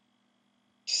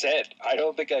said, "I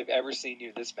don't think I've ever seen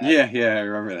you this bad." Yeah, I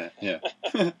remember that, yeah.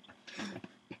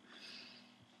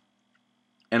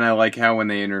 And I like how when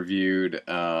they interviewed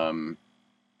Sam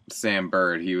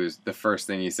Bird, the first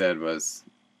thing he said was,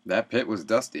 "That pit was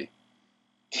dusty."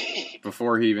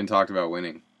 Before he even talked about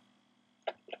winning.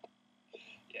 Yeah,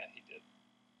 he did.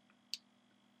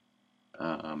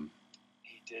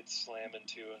 He did slam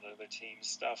into another team's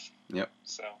stuff. Yep.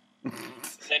 So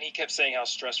then he kept saying how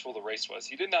stressful the race was.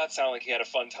 He did not sound like he had a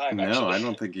fun time. No, actually, I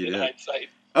don't think he did. Hindsight.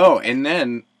 Oh, and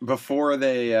then before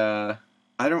they,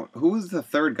 who was the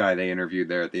third guy they interviewed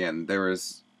there at the end? There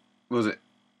was it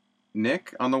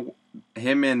Nick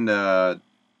him and I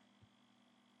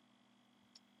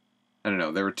don't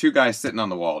know. There were two guys sitting on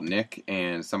the wall, Nick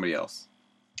and somebody else.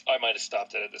 I might have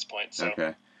stopped it at this point. So.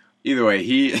 Okay. Either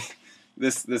way,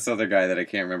 this other guy that I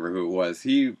can't remember who it was,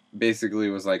 he basically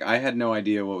was like, I had no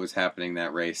idea what was happening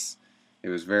that race. It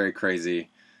was very crazy,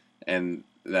 and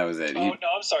that was it. No,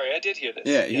 I'm sorry. I did hear this.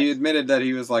 Yeah, yes. He admitted that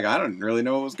he was like, I don't really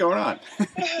know what was going on.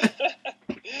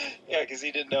 Yeah, because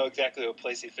he didn't know exactly what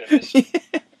place he finished. It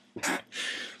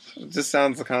just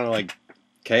sounds kind of like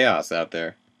chaos out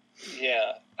there.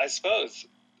 Yeah, I suppose.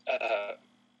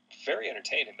 Very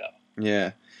entertaining, though.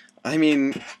 Yeah. I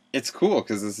mean, it's cool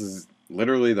because this is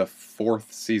literally the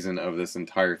fourth season of this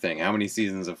entire thing. How many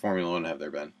seasons of Formula One have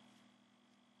there been?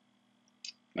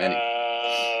 Many.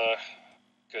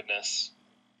 Goodness.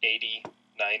 80,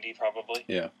 90 probably.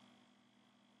 Yeah.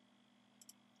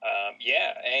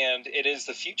 Yeah, and it is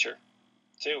the future,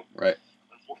 too. Right.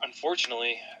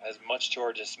 Unfortunately, as much to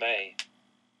our dismay,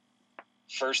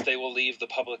 first they will leave the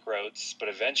public roads, but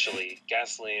eventually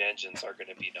gasoline engines are going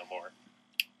to be no more.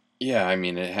 Yeah, I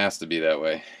mean, it has to be that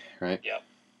way, right? Yep.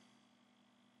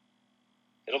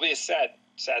 It'll be a sad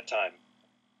time.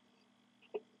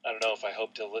 I don't know if I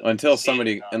hope to live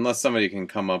unless somebody can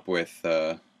come up with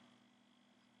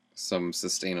some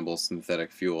sustainable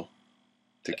synthetic fuel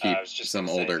to keep some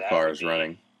older cars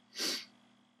running.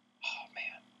 Oh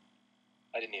man,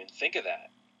 I didn't even think of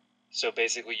that. So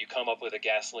basically, you come up with a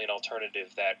gasoline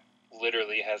alternative that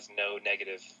literally has no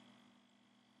negative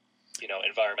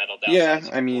environmental downsides. Yeah,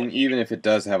 I mean, even if it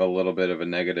does have a little bit of a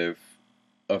negative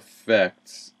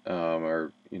effect,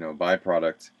 or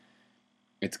byproduct,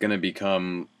 it's going to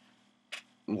become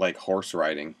like horse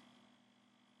riding.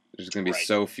 There's going to be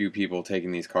so few people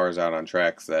taking these cars out on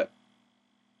tracks that,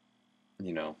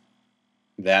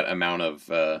 that amount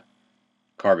of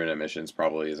carbon emissions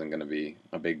probably isn't going to be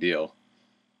a big deal.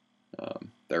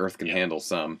 The Earth can handle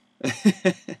some.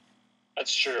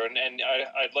 That's true, and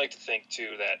I'd like to think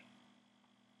too that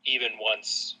even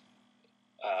once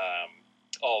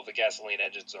all the gasoline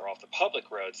engines are off the public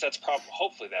roads,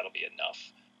 hopefully that'll be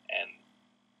enough, and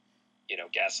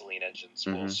gasoline engines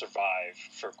will survive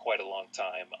for quite a long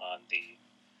time on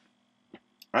the.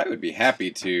 I would be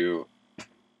happy to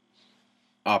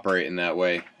operate in that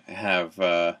way. Have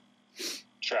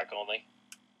track only.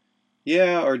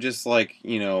 Yeah, or just like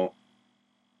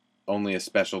only a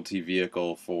specialty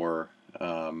vehicle for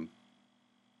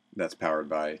that's powered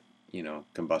by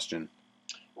combustion.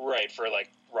 Right, for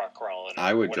like rock crawling.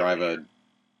 I would drive a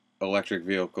electric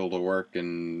vehicle to work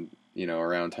and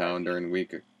around town during the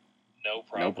week. No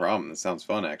problem. No problem. That sounds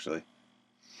fun, actually.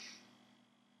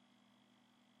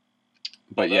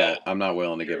 But yeah, I'm not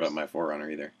willing to give up my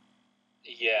 4Runner either.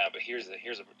 Yeah, but here's an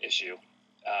issue.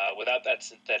 Without that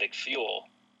synthetic fuel,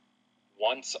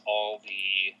 once all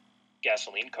the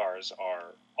gasoline cars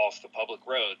are off the public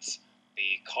roads,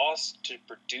 the cost to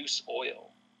produce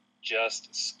oil,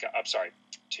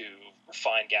 to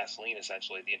refine gasoline,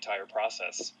 essentially, the entire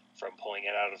process from pulling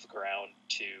it out of the ground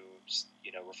to,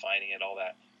 refining it, all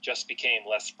that, just became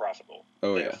less profitable.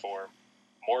 Oh, Therefore,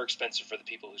 more expensive for the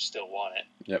people who still want it.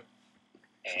 Yep.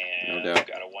 And no doubt.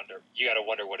 you gotta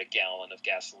wonder what a gallon of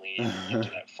gasoline into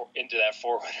that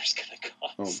 4Runner is gonna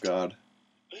cost. Oh God.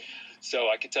 So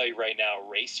I can tell you right now,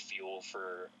 race fuel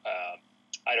for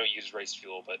I don't use race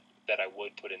fuel, but that I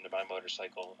would put into my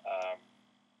motorcycle.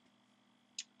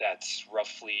 That's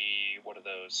roughly, what are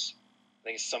those? I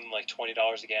think it's something like $20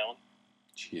 a gallon.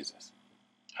 Jesus.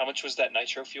 How much was that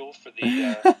nitro fuel for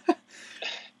the?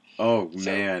 Oh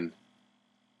man.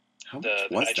 How much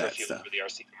was nitro that fuel stuff? For the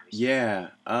RC cars. Yeah.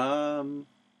 I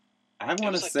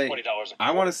want to say $20.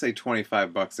 I want to say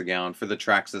 $25 a gallon for the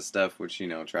Traxxas stuff, which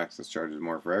Traxxas charges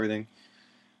more for everything.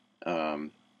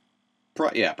 Probably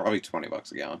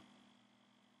 $20 a gallon.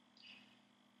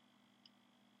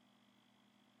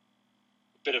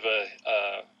 Bit of a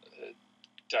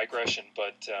digression,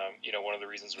 but one of the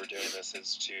reasons we're doing this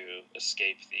is to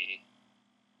escape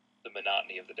the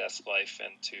monotony of the desk life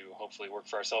and to hopefully work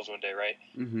for ourselves one day, right?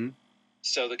 Mm-hmm.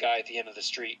 So the guy at the end of the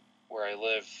street where I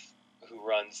live, who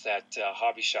runs that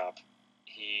hobby shop,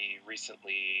 he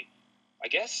recently, I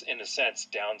guess in a sense,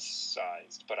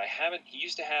 downsized. But he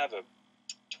used to have a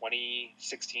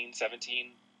 2016,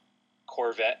 17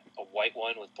 Corvette, a white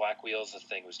one with black wheels. The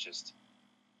thing was just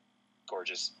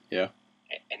gorgeous. Yeah.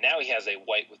 And now he has a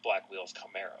white with black wheels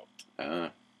Camaro.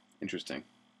 Interesting.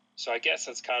 So I guess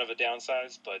that's kind of a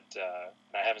downsize, but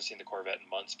I haven't seen the Corvette in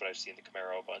months, but I've seen the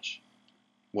Camaro a bunch.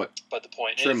 What? But the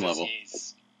point trim is level?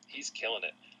 He's killing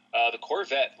it. The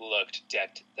Corvette looked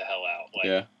decked the hell out.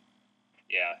 Yeah.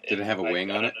 Yeah. Did it have a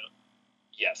wing on it? Know.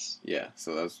 Yes. Yeah,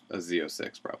 so that was a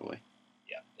Z06 probably.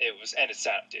 Yeah, it was, and it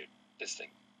sounded, dude. This thing,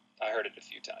 I heard it a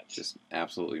few times. Just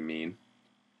absolutely mean.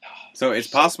 So it's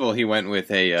possible he went with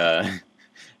a.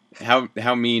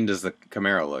 How mean does the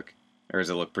Camaro look, or does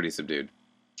it look pretty subdued?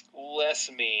 Less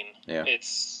mean. Yeah.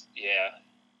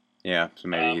 Yeah, so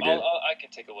maybe he did. I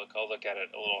can take a look. I'll look at it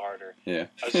a little harder. Yeah.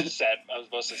 I was just sad. I was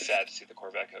mostly sad to see the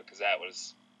Corvette go because that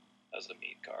was a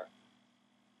mean car.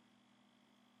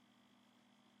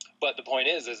 But the point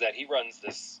is that he runs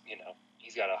this.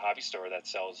 He's got a hobby store that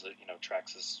sells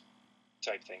Traxxas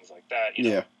type things like that.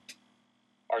 Yeah.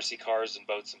 RC cars and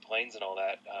boats and planes and all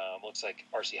that. Looks like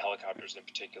RC helicopters in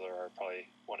particular are probably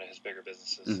one of his bigger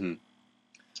businesses. Mm-hmm.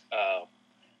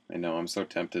 I know. I'm so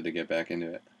tempted to get back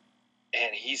into it.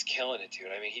 And he's killing it, dude.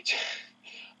 I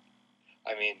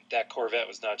mean, that Corvette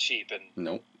was not cheap, and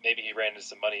nope. Maybe he ran into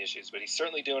some money issues, but he's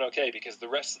certainly doing okay because the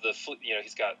rest of the fleet,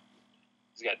 he's got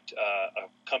a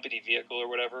company vehicle or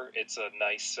whatever. It's a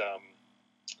nice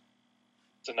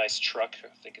truck. I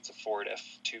think it's a Ford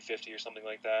F-250 or something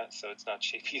like that. So it's not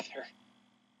cheap either.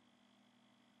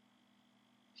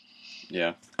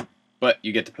 Yeah, but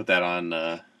you get to put that on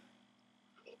the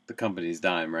company's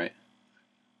dime, right?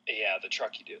 Yeah, the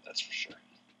truck you do, that's for sure.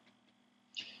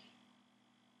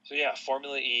 So yeah,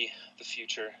 Formula E, the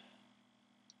future,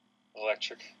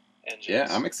 electric engines. Yeah,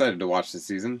 I'm excited to watch this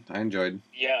season. I enjoyed.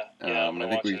 Yeah, I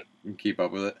think we can keep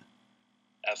up with it.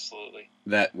 Absolutely.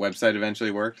 That website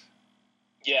eventually worked?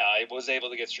 Yeah, I was able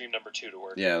to get stream number 2 to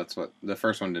work. Yeah, that's what the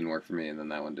first one didn't work for me, and then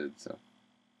that one did. So.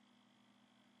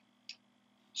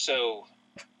 So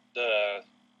the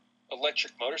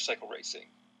electric motorcycle racing,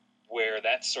 where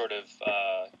that sort of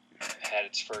had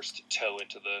its first toe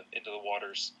into the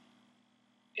waters,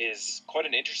 is quite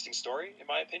an interesting story in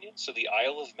my opinion. So the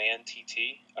Isle of Man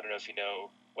TT, I don't know if you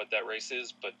know what that race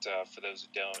is, but for those who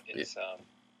don't,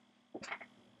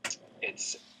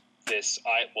 it's this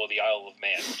the Isle of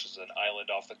Man, which is an island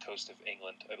off the coast of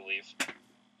England, I believe,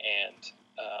 and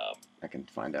I can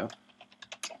find out.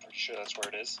 I'm pretty sure that's where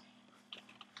it is.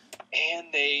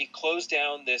 And they closed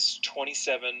down this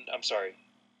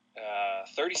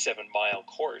 37-mile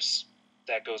course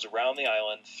that goes around the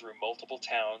island through multiple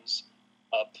towns,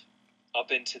 up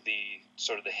into the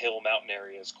sort of the hill mountain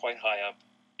areas, quite high up,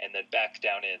 and then back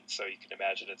down in. So you can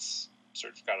imagine it's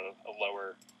sort of got a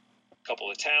lower couple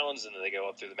of towns, and then they go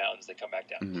up through the mountains, they come back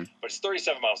down. Mm-hmm. But it's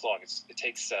 37 miles long. It's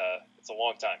a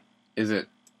long time. Is it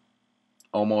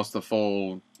almost the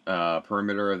full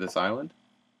perimeter of this island?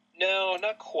 No,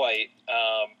 not quite.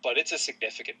 But it's a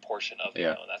significant portion of the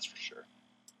island, that's for sure.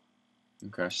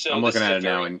 Okay. So I'm looking at it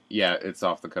now, and it's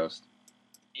off the coast.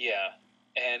 Yeah,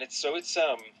 and it's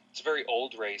a very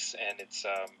old race, and it's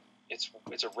a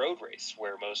road race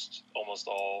where almost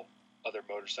all other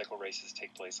motorcycle races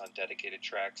take place on dedicated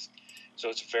tracks. So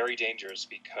it's very dangerous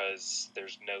because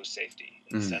there's no safety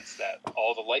in the sense that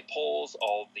all the light poles,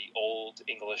 all the old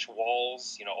English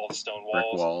walls, all the stone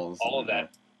walls, all of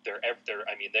that,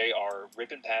 they are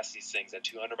ripping past these things at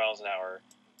 200 miles an hour,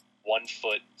 1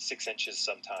 foot 6 inches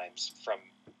sometimes from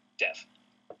death.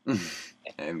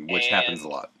 and which happens a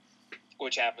lot.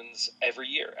 Which happens every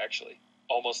year, actually,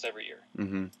 almost every year.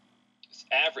 Mm-hmm.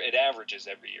 It averages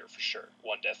every year for sure,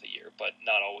 1 death a year, but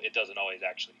it doesn't always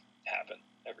actually happen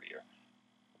every year.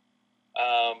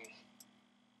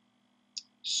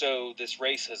 So this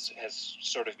race has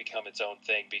sort of become its own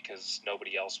thing because no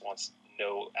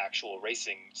actual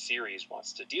racing series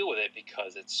wants to deal with it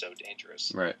because it's so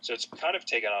dangerous. Right. So it's kind of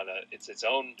taken on its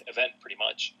own event pretty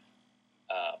much.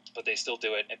 But they still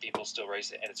do it, and people still race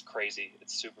it, and it's crazy.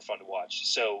 It's super fun to watch.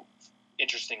 So,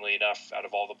 interestingly enough, out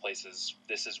of all the places,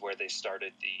 this is where they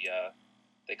started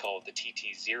they call it the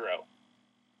TT0.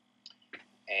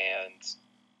 And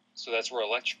so that's where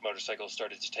electric motorcycles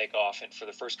started to take off, and for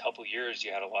the first couple years,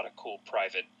 you had a lot of cool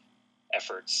private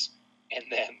efforts,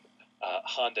 and then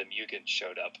Honda Mugen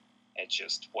showed up and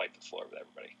just wiped the floor with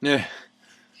everybody. Yeah.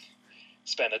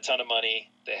 Spent a ton of money.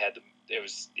 It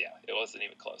wasn't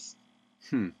even close.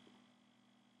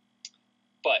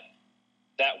 But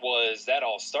that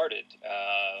all started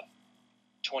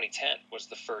 2010 was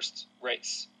the first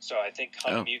race. So I think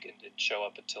Honda Mugen didn't show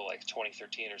up until like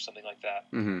 2013 or something like that.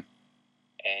 Mm-hmm.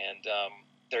 And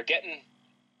they're getting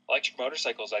electric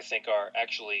motorcycles, I think, are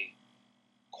actually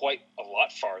quite a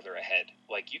lot farther ahead.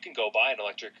 Like you can go buy an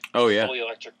fully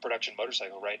electric production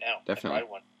motorcycle right now. Definitely. And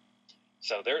ride one.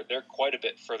 So they're quite a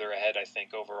bit further ahead, I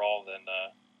think, overall than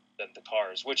the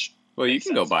cars, which you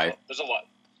can go buy. There's a lot.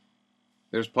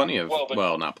 There's plenty of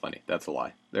not plenty. That's a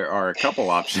lie. There are a couple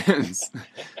options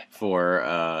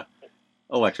for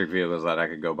electric vehicles that I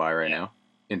could go buy right now.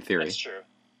 In theory, That's true.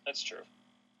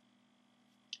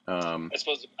 I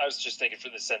suppose I was just thinking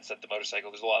from the sense that the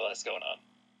motorcycle, there's a lot less going on.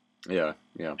 Yeah.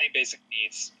 Main basic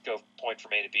needs go point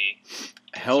from A to B.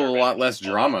 Hell of a lot less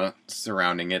drama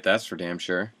surrounding it. That's for damn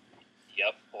sure.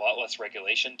 Yep, a lot less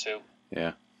regulation too.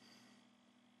 Yeah.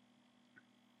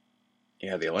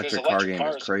 Yeah, the electric car game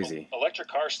is crazy. Electric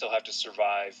cars still have to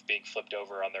survive being flipped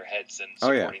over on their heads and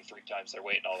supporting 3 times their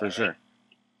weight and all that. For sure. Right?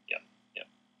 Yep.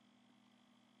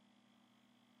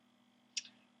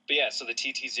 But yeah, so the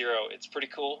TT0, it's pretty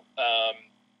cool.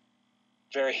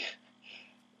 Very.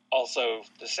 Also,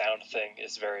 the sound thing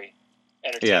is very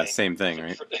entertaining. Yeah, same thing,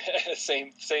 right?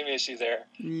 same issue there.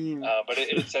 But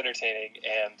it's entertaining,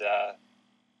 and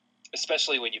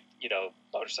especially when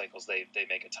motorcycles, they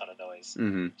make a ton of noise.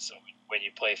 Mm-hmm. So when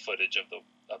you play footage of the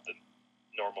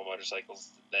normal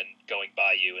motorcycles then going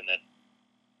by you, and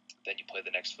then you play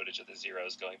the next footage of the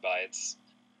Zeros going by, it's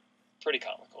pretty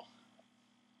comical.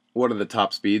 What are the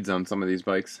top speeds on some of these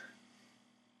bikes?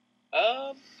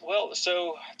 Well,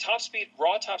 so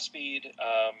raw top speed.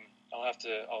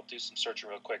 I'll do some searching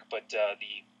real quick, but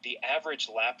the average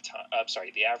lap time.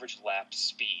 The average lap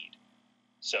speed.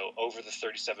 So over the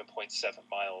 37.7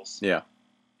 miles. Yeah.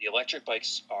 The electric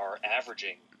bikes are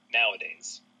averaging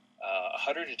nowadays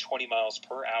 120 miles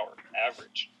per hour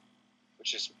average,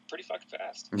 which is pretty fucking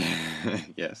fast.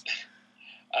 Yes.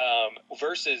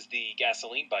 Versus the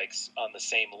gasoline bikes on the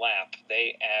same lap,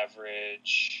 they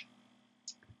average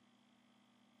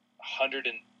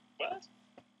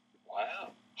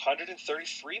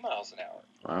 133 miles an hour.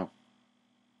 Wow.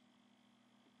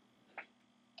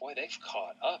 Boy, they've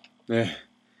caught up. Yeah.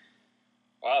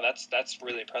 Wow, that's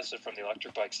really impressive from the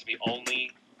electric bikes to be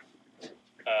only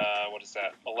what is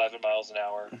that? 11 miles an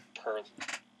hour per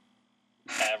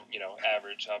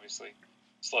average, obviously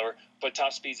slower. But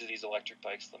top speeds of these electric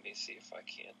bikes. Let me see if I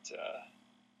can't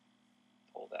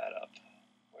pull that up.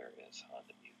 Where is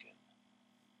Honda Mugen?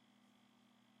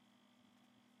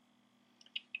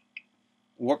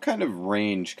 What kind of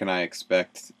range can I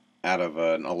expect out of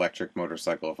an electric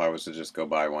motorcycle if I was to just go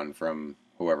buy one from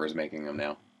whoever's making them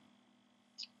now?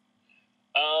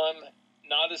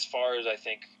 Not as far as I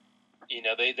think.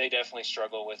 They definitely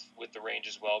struggle with the range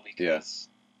as well because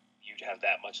you'd have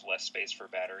that much less space for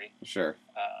battery. Sure.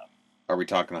 Are we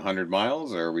talking 100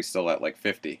 miles, or are we still at like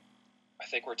 50? I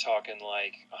think we're talking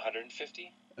like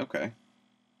 150. Okay.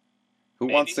 Who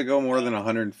Maybe. wants to go more than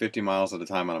 150 miles at a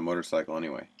time on a motorcycle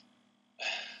anyway?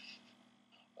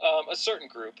 A certain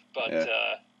group, but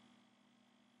Yeah.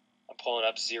 I'm pulling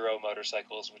up Zero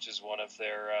Motorcycles, which is one of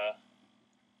their.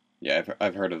 Yeah,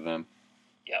 I've heard of them.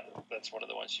 Yeah, that's one of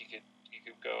the ones you could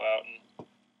go out and.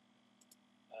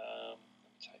 Let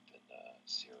me type in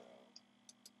Zero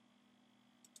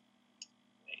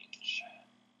range.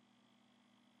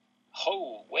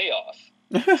 Oh, way off.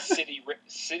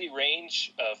 City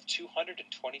range of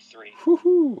 223.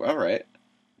 Woohoo! All right,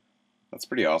 that's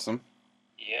pretty awesome.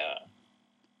 Yeah.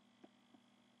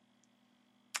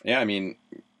 Yeah, I mean,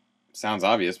 sounds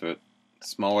obvious, but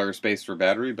smaller space for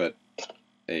battery, but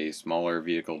a smaller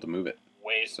vehicle to move it.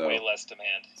 Way less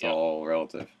demand. It's all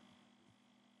relative.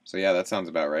 So yeah, that sounds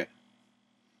about right.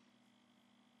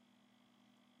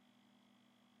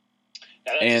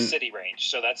 Now that's a city range,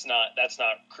 so that's not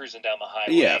cruising down the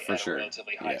highway at a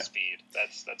relatively high speed.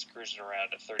 That's cruising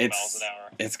around at 30 miles an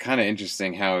hour. It's kind of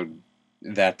interesting how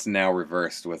that's now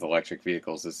reversed with electric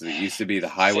vehicles. It used to be the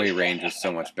highway range was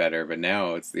so much better, but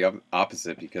now it's the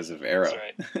opposite because of aero. That's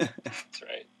right. That's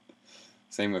right.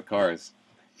 Same with cars.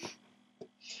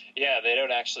 Yeah, they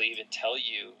don't actually even tell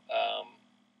you.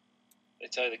 They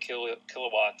tell you the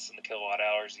kilowatts and the kilowatt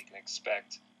hours you can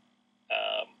expect,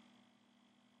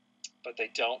 but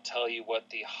they don't tell you what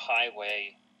the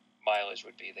highway mileage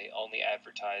would be. They only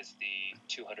advertise the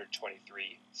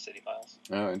 223 city miles.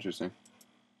 Oh, interesting.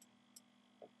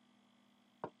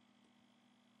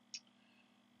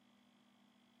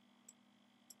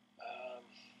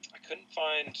 I couldn't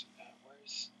find.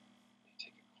 Where's? Let me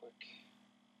take a quick.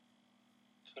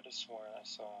 Could have sworn I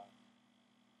saw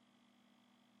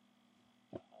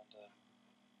Honda.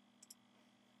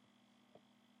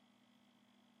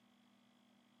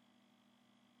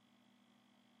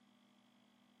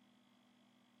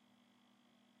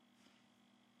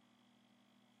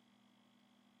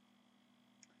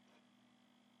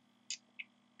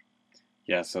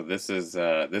 Yeah, so this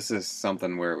is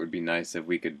something where it would be nice if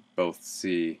we could both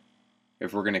see,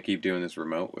 if we're gonna keep doing this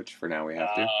remote, which for now we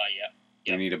have to.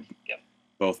 Yeah. We need to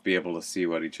both be able to see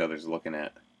what each other's looking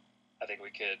at. I think we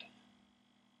could.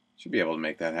 Should be able to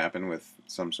make that happen with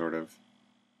some sort of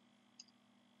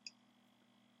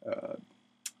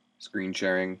screen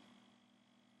sharing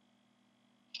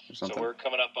or something. So we're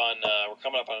coming up on an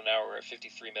hour. We're at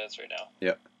 53 minutes right now.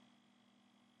 Yep.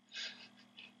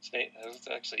 It's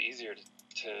actually easier to.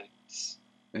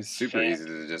 It's super easy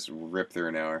to just rip through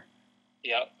an hour.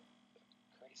 Yep.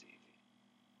 Crazy easy.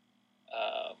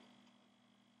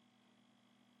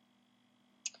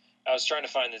 I was trying to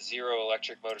find the Zero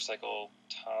electric motorcycle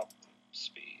top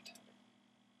speed.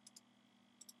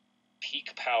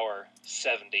 Peak power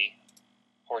 70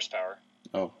 horsepower.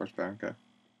 Oh, horsepower. Okay.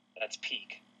 That's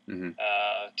peak. Mm-hmm.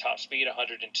 Top speed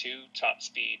 102. Top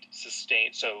speed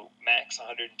sustained. So max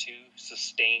 102.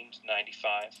 Sustained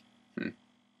 95.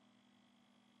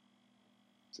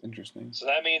 It's interesting. So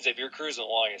that means if you're cruising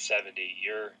along at 70,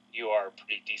 you are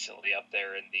pretty decently up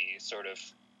there in the sort of.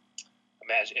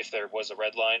 Imagine if there was a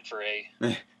red line for a.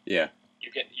 Yeah.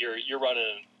 You're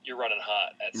running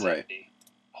hot at 70, right.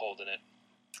 Holding it.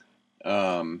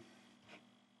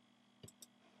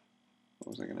 What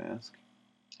was I going to ask?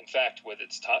 In fact, with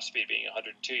its top speed being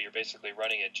 102, you're basically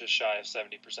running it just shy of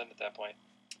 70% at that point.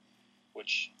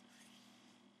 Which.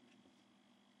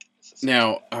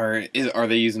 Now, are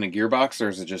they using a gearbox or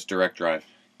is it just direct drive?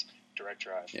 Direct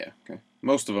drive. Yeah. Okay.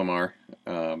 Most of them are.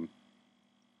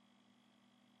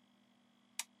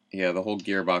 Yeah, the whole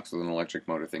gearbox with an electric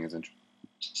motor thing is interesting.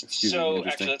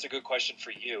 Actually, that's a good question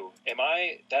for you.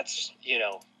 That's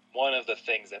one of the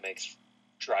things that makes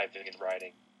driving and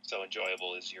riding so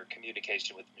enjoyable is your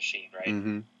communication with the machine, right?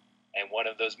 Mm-hmm. And one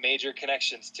of those major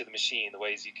connections to the machine, the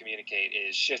ways you communicate,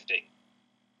 is shifting.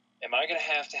 Am I going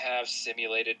to have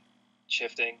simulated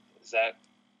shifting? Is that?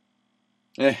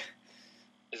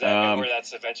 Is that where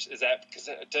that's eventually? Is that because?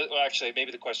 Well, actually,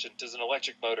 maybe the question: does an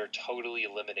electric motor totally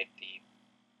eliminate the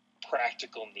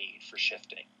practical need for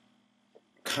shifting?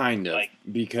 Kind of,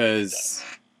 because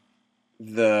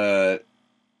the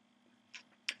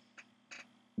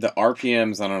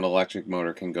RPMs on an electric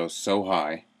motor can go so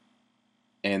high,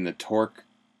 and the torque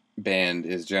band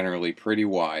is generally pretty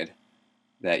wide,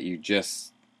 that you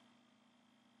just,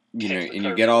 and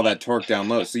you get all that torque down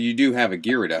low. So you do have a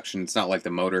gear reduction. It's not like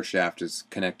the motor shaft is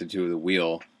connected to the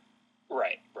wheel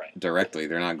right directly.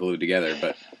 They're not glued together,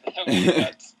 but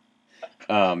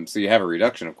so you have a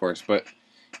reduction, of course. But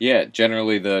yeah,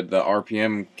 generally the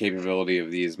RPM capability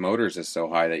of these motors is so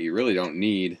high that you really don't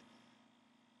need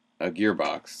a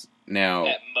gearbox. Now,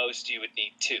 at most you would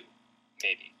need 2,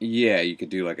 maybe. Yeah, you could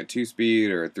do like a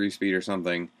 2-speed or a 3-speed or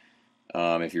something,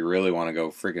 if you really want to go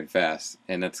freaking fast,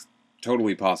 and that's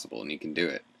totally possible, and you can do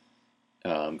it.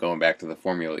 Going back to the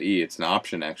Formula E, it's an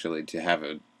option actually to have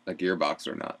a gearbox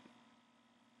or not.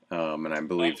 And I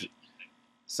believe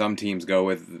some teams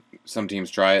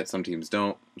try it, some teams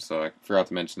don't. So I forgot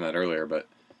to mention that earlier, but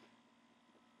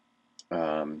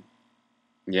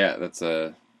yeah, that's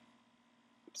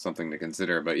something to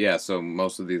consider. But yeah, so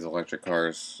most of these electric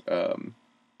cars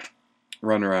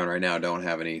running around right now don't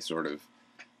have any sort of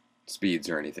speeds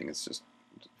or anything. It's just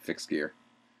fixed gear.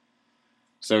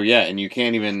 So yeah, and you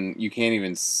can't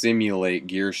even simulate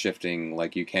gear shifting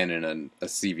like you can in a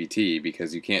CVT,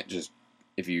 because you can't just,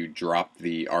 if you drop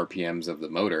the RPMs of the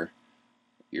motor,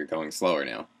 you're going slower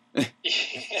now. Yeah,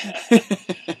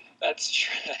 that's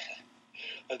true.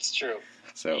 That's true.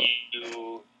 So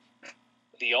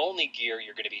the only gear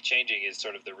you're going to be changing is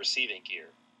sort of the receiving gear.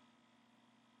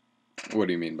 What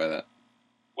do you mean by that?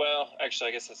 Well, actually,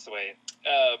 I guess that's the way.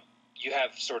 You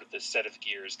have sort of this set of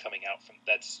gears coming out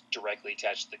that's directly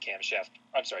attached to the camshaft.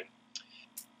 I'm sorry.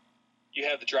 You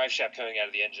have the drive shaft coming out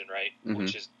of the engine, right? Mm-hmm.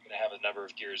 Which is going to have a number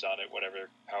of gears on it,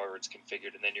 however it's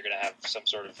configured, and then you're going to have some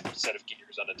sort of set of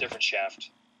gears on a different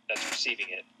shaft that's receiving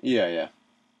it. Yeah.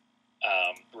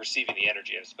 Receiving the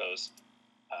energy, I suppose.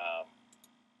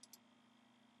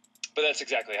 But that's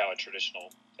exactly how a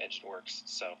traditional engine works.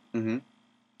 So. Mm-hmm.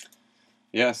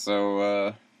 Yeah.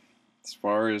 So as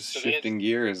far as shifting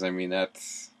gears, I mean,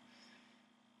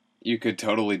 you could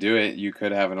totally do it. You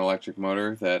could have an electric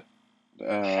motor that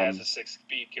has a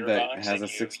 6-speed gearbox. That has a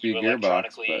 6-speed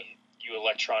gearbox. But you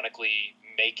electronically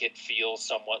make it feel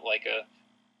somewhat like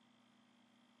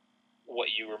what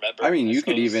you remember. I mean, you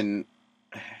could even.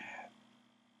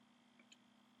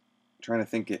 Trying to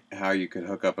think how you could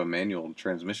hook up a manual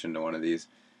transmission to one of these.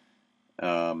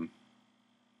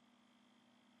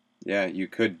 Yeah, you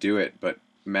could do it, but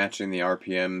matching the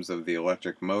RPMs of the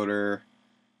electric motor,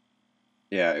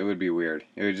 yeah, it would be weird.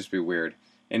 It would just be weird.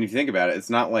 And if you think about it, it's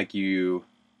not like you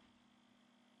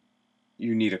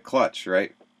need a clutch,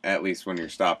 right? At least when you're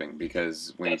stopping,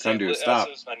 because when you come to a stop,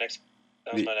 that was my next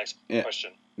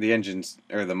question. The engines,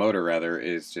 or the motor rather,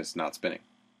 is just not spinning.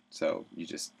 So you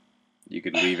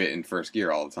could leave it in first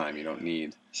gear all the time. You don't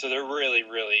need. So there really,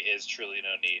 really is truly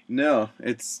no need. No,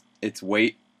 it's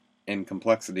weight and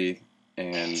complexity,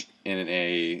 and in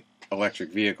a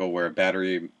electric vehicle where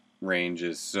battery range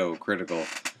is so critical,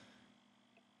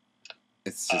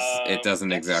 it's just it doesn't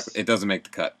make the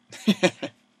cut.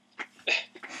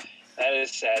 That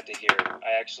is sad to hear. I'm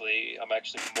actually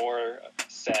more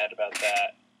sad about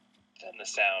that than the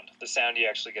sound. The sound you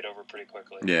actually get over pretty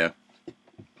quickly. Yeah.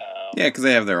 Yeah, because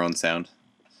they have their own sound.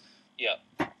 Yeah.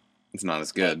 It's not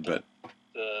as good, but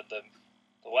the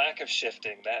lack of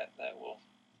shifting that will.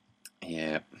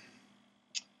 Yeah.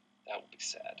 That will be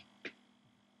sad. I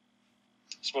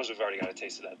suppose we've already got a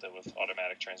taste of that though with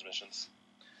automatic transmissions.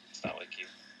 It's not like you.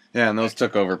 Yeah, and those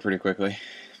took over pretty quickly.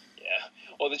 Yeah.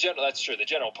 Well, that's true. The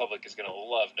general public is going to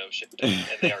love no shifting, and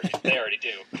they already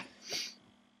do.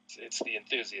 It's the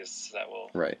enthusiasts that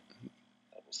will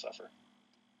suffer.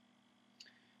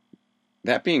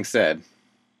 That being said,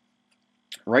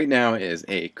 right now is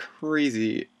a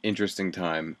crazy interesting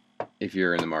time if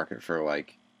you're in the market for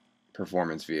like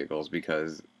performance vehicles,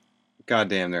 because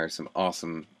goddamn, there are some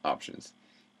awesome options.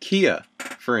 Kia,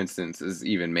 for instance, is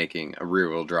even making a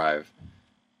rear-wheel drive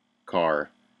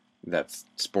car that's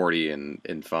sporty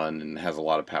and fun and has a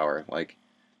lot of power. Like,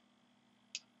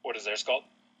 what is theirs called?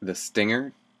 The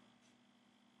Stinger.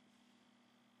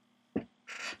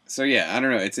 So yeah, I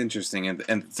don't know. It's interesting.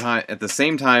 At the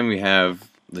same time, we have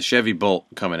the Chevy Bolt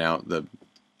coming out, the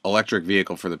electric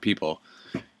vehicle for the people.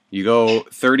 You go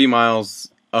 30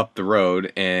 miles up the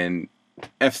road, and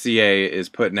FCA is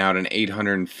putting out an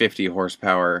 850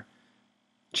 horsepower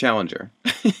Challenger.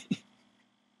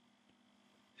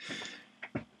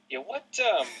 Yeah,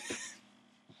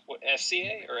 What,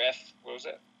 FCA or F? What was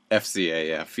that? FCA,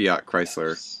 yeah, Fiat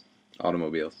Chrysler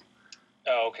Automobiles.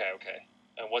 Oh, okay.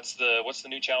 And what's the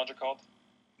new Challenger called?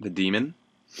 The Demon.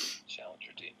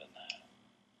 Challenger Demon.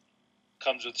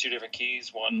 Comes with 2 different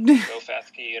keys, one go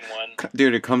fast key and one.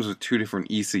 Dude, it comes with 2 different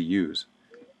ECUs.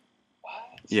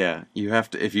 What? Yeah, you have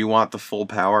to, if you want the full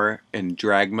power in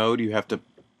drag mode, you have to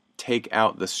take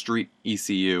out the street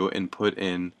ECU and put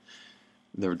in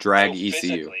the drag ECU.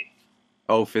 Physically.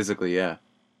 Oh, physically, yeah.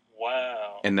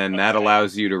 Wow. And then that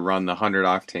allows you to run the 100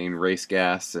 octane race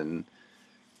gas, and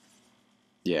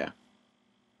yeah.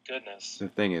 Goodness. The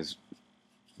thing is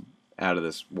out of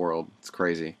this world. It's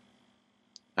crazy.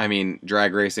 I mean,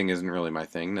 drag racing isn't really my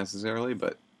thing necessarily,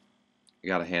 but you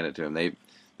gotta hand it to them.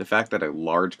 The fact that a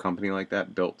large company like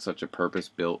that built such a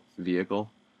purpose-built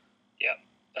vehicle. Yeah,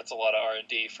 that's a lot of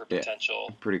R&D for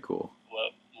potential. Pretty cool.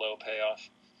 Low payoff.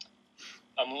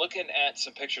 I'm looking at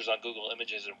some pictures on Google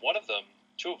Images, and one of them,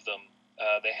 2 of them,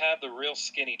 they have the real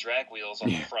skinny drag wheels on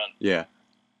the front. Yeah.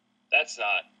 That's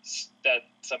not that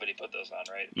somebody put those on,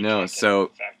 right? No,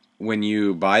 so when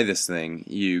you buy this thing,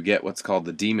 you get what's called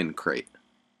the Demon Crate.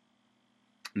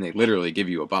 And they literally give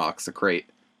you a crate,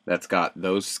 that's got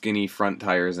those skinny front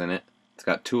tires in it. It's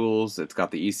got tools, it's got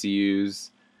the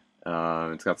ECUs,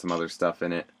 it's got some other stuff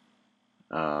in it.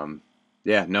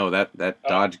 That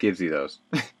Dodge gives you those.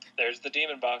 There's the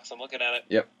Demon box, I'm looking at it.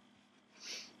 Yep.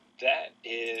 That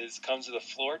comes with a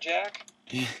floor jack.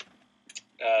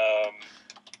 A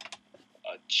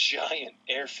giant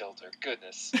air filter,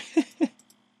 goodness.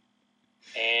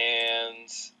 And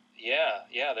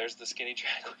yeah, there's the skinny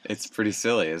drag wheels. It's pretty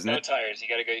silly, isn't it? No tires. You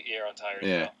got to get your own tires.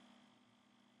 Yeah. Though.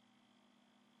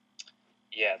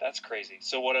 Yeah, that's crazy.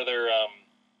 So what other?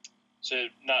 So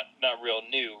not real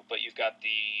new, but you've got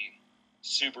the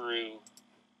Subaru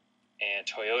and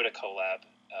Toyota collab.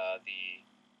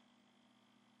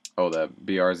 The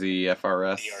BRZ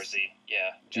FRS. BRZ,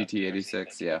 yeah.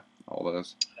 GT86, yeah, all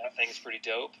those. That thing's pretty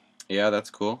dope. Yeah, that's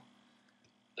cool.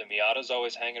 The Miata's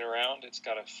always hanging around. It's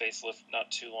got a facelift not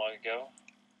too long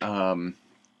ago.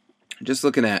 Just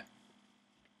looking at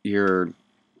your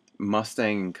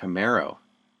Mustang Camaro,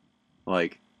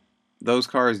 like, those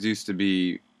cars used to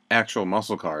be actual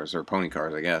muscle cars, or pony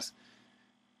cars, I guess.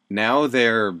 Now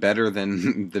they're better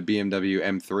than the BMW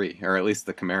M3, or at least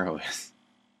the Camaro is.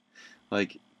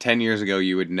 Like, 10 years ago,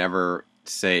 you would never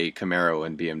say Camaro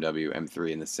and BMW M3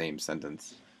 in the same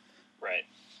sentence. Right.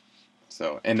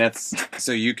 So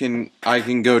I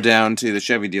can go down to the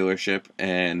Chevy dealership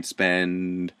and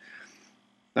spend,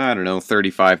 I don't know,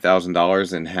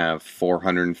 $35,000 and have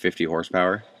 450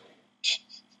 horsepower.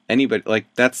 Anybody,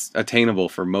 like, that's attainable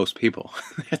for most people.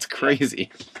 That's crazy.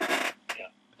 Yeah.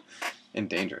 And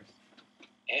dangerous.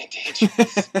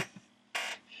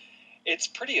 It's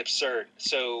pretty absurd.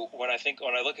 So when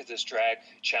I look at this drag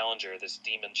Challenger, this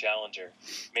Demon Challenger,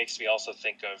 it makes me also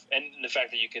think of, and the fact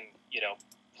that you can,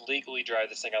 legally drive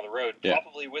this thing on the road,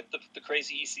 probably with the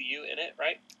crazy ECU in it,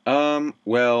 right?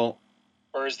 Well,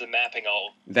 or is the mapping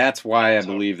all? That's why I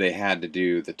believe they had to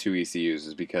do the 2 ECUs,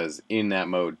 is because in that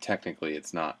mode, technically,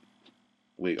 it's not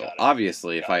legal.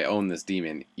 Obviously, if I own this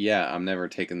Demon, I'm never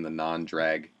taking the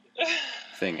non-drag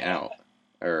thing out.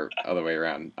 Or other way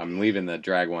around. I'm leaving the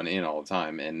drag one in all the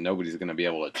time, and nobody's going to be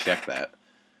able to check that.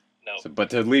 No. So,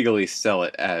 but to legally sell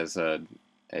it as a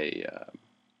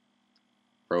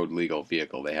road legal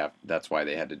vehicle, that's why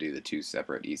they had to do the 2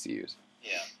 separate ECUs.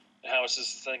 Yeah. And how much does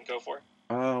this thing go for?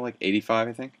 Like 85,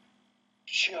 I think.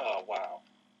 Oh, wow.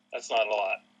 That's not a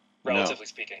lot, relatively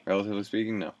speaking. Relatively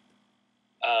speaking, no.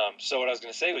 So what I was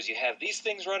going to say was, you have these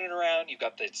things running around. You've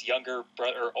got its younger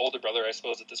brother, or older brother, I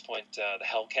suppose, at this point, the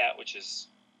Hellcat, which is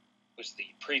the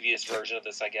previous version of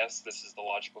this, I guess. This is the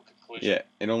logical conclusion. Yeah,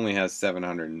 it only has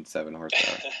 707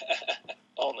 horsepower.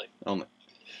 Only.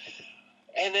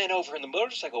 And then over in the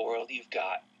motorcycle world, you've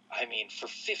got, for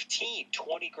 15,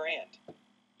 20 grand,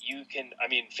 you can,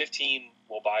 15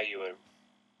 will buy you a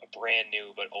brand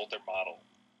new but older model.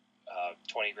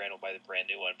 20 grand will buy the brand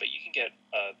new one, but you can get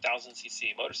a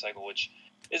 1000cc motorcycle, which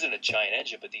isn't a giant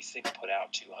engine, but these things put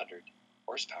out 200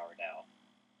 horsepower now,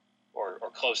 or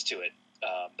close to it.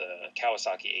 The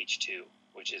Kawasaki H2,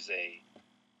 which is a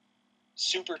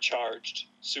supercharged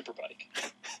superbike,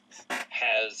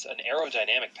 has an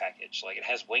aerodynamic package, like it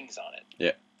has wings on it.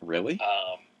 Yeah, really?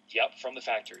 Yep, from the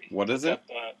factory. What is it?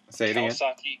 Say it again.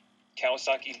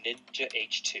 Kawasaki Ninja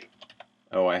H2.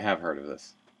 Oh, I have heard of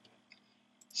this.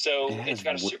 So it's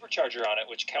got a supercharger on it,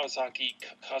 which Kawasaki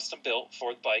custom built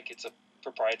for the bike. It's a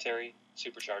proprietary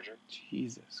supercharger.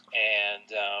 Jesus. And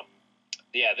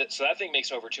so that thing makes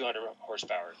over 200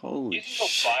 horsepower. Holy you can go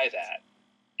buy that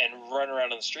and run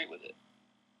around on the street with it.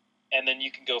 and then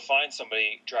you can go find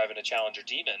somebody driving a Challenger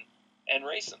Demon and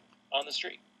race them on the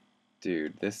street.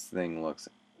 Dude, this thing looks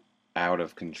out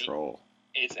of control.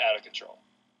 It's out of control.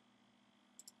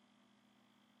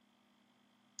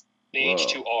 The Whoa.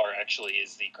 H2R actually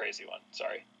is the crazy one.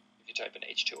 Sorry, if you type in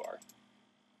H2R.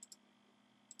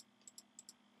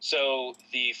 So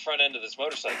the front end of this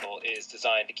motorcycle is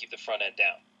designed to keep the front end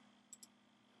down.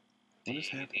 The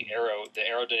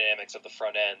aerodynamics of the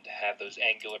front end have those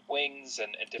angular wings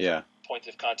and different points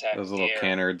of contact. Those little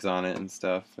canards on it and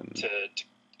stuff. And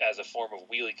as a form of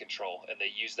wheelie control, and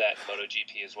they use that in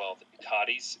MotoGP as well. The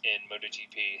Ducatis in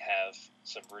MotoGP have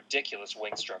some ridiculous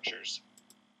wing structures,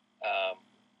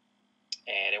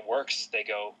 and it works. They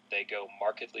go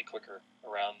markedly quicker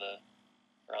around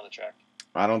the track.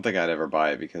 I don't think I'd ever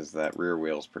buy it because that rear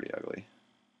wheel's pretty ugly.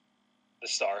 The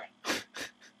Star.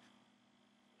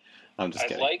 I'm just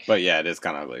kidding. But yeah, it is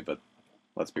kind of ugly, but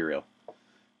let's be real.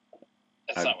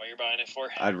 That's not what you're buying it for.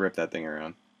 I'd rip that thing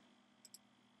around.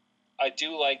 I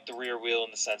do like the rear wheel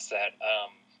in the sense that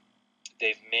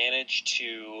they've managed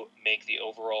to make the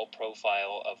overall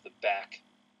profile of the back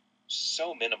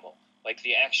so minimal. Like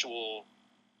the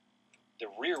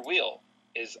rear wheel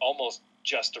is almost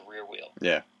just a rear wheel.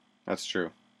 Yeah, that's true.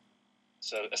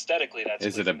 So aesthetically, that's...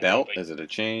 Is it a belt? Is it a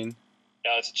chain?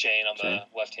 No, it's a chain on the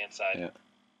left-hand side. Yeah.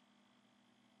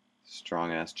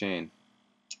 Strong-ass chain.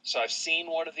 So I've seen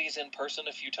one of these in person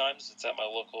a few times. It's at my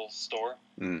local store.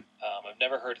 I've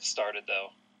never heard it started, though.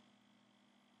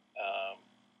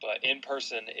 But in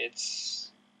person,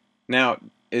 it's... Now,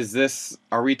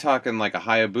 are we talking like a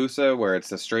Hayabusa where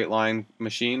it's a straight line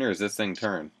machine, or is this thing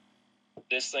turn?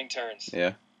 This thing turns.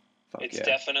 Yeah? It's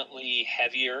definitely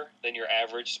heavier than your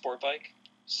average sport bike.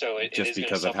 So it just is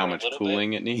because of how much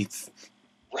cooling it needs?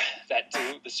 That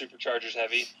too. The supercharger's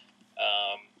heavy.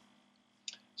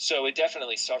 So it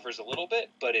definitely suffers a little bit,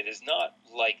 but it is not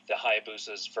like the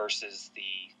Hayabusas versus the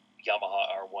Yamaha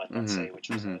R1, let's say,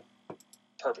 which was a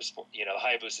purpose sport. You know, the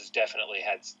Hayabusas definitely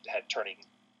had turning,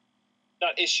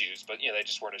 not issues, but, they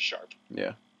just weren't as sharp.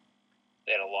 Yeah.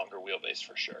 They had a longer wheelbase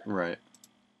for sure. Right.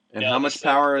 And how much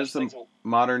power is the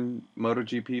modern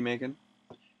MotoGP making?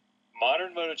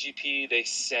 Modern MotoGP, they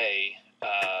say,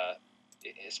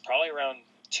 is probably around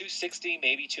 260,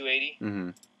 maybe 280. Mm-hmm.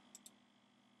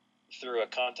 Through a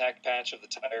contact patch of the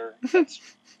tire that's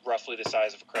roughly the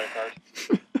size of a credit card.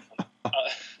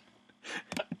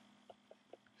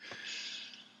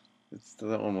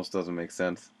 That almost doesn't make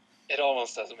sense. It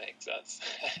almost doesn't make sense.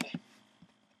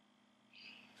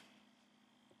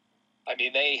 I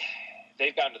mean,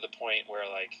 they've gotten to the point where,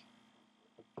 like,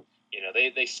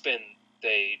 they spin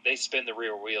the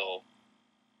rear wheel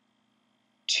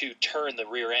to turn the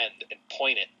rear end and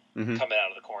point it coming out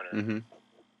of the corner. Mm-hmm.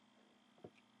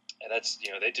 And that's,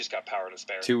 they just got power to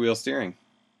spare. Two-wheel steering.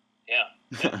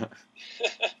 Yeah.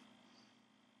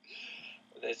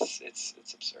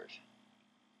 It's absurd.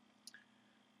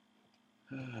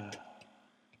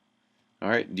 All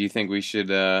right. Do you think we should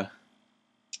sign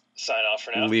off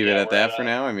for now? Leave it at that for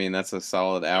now? I mean, that's a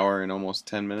solid hour and almost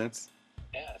 10 minutes.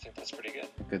 Yeah, I think that's pretty good.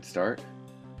 Good start.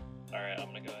 All right, I'm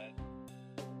going to go ahead.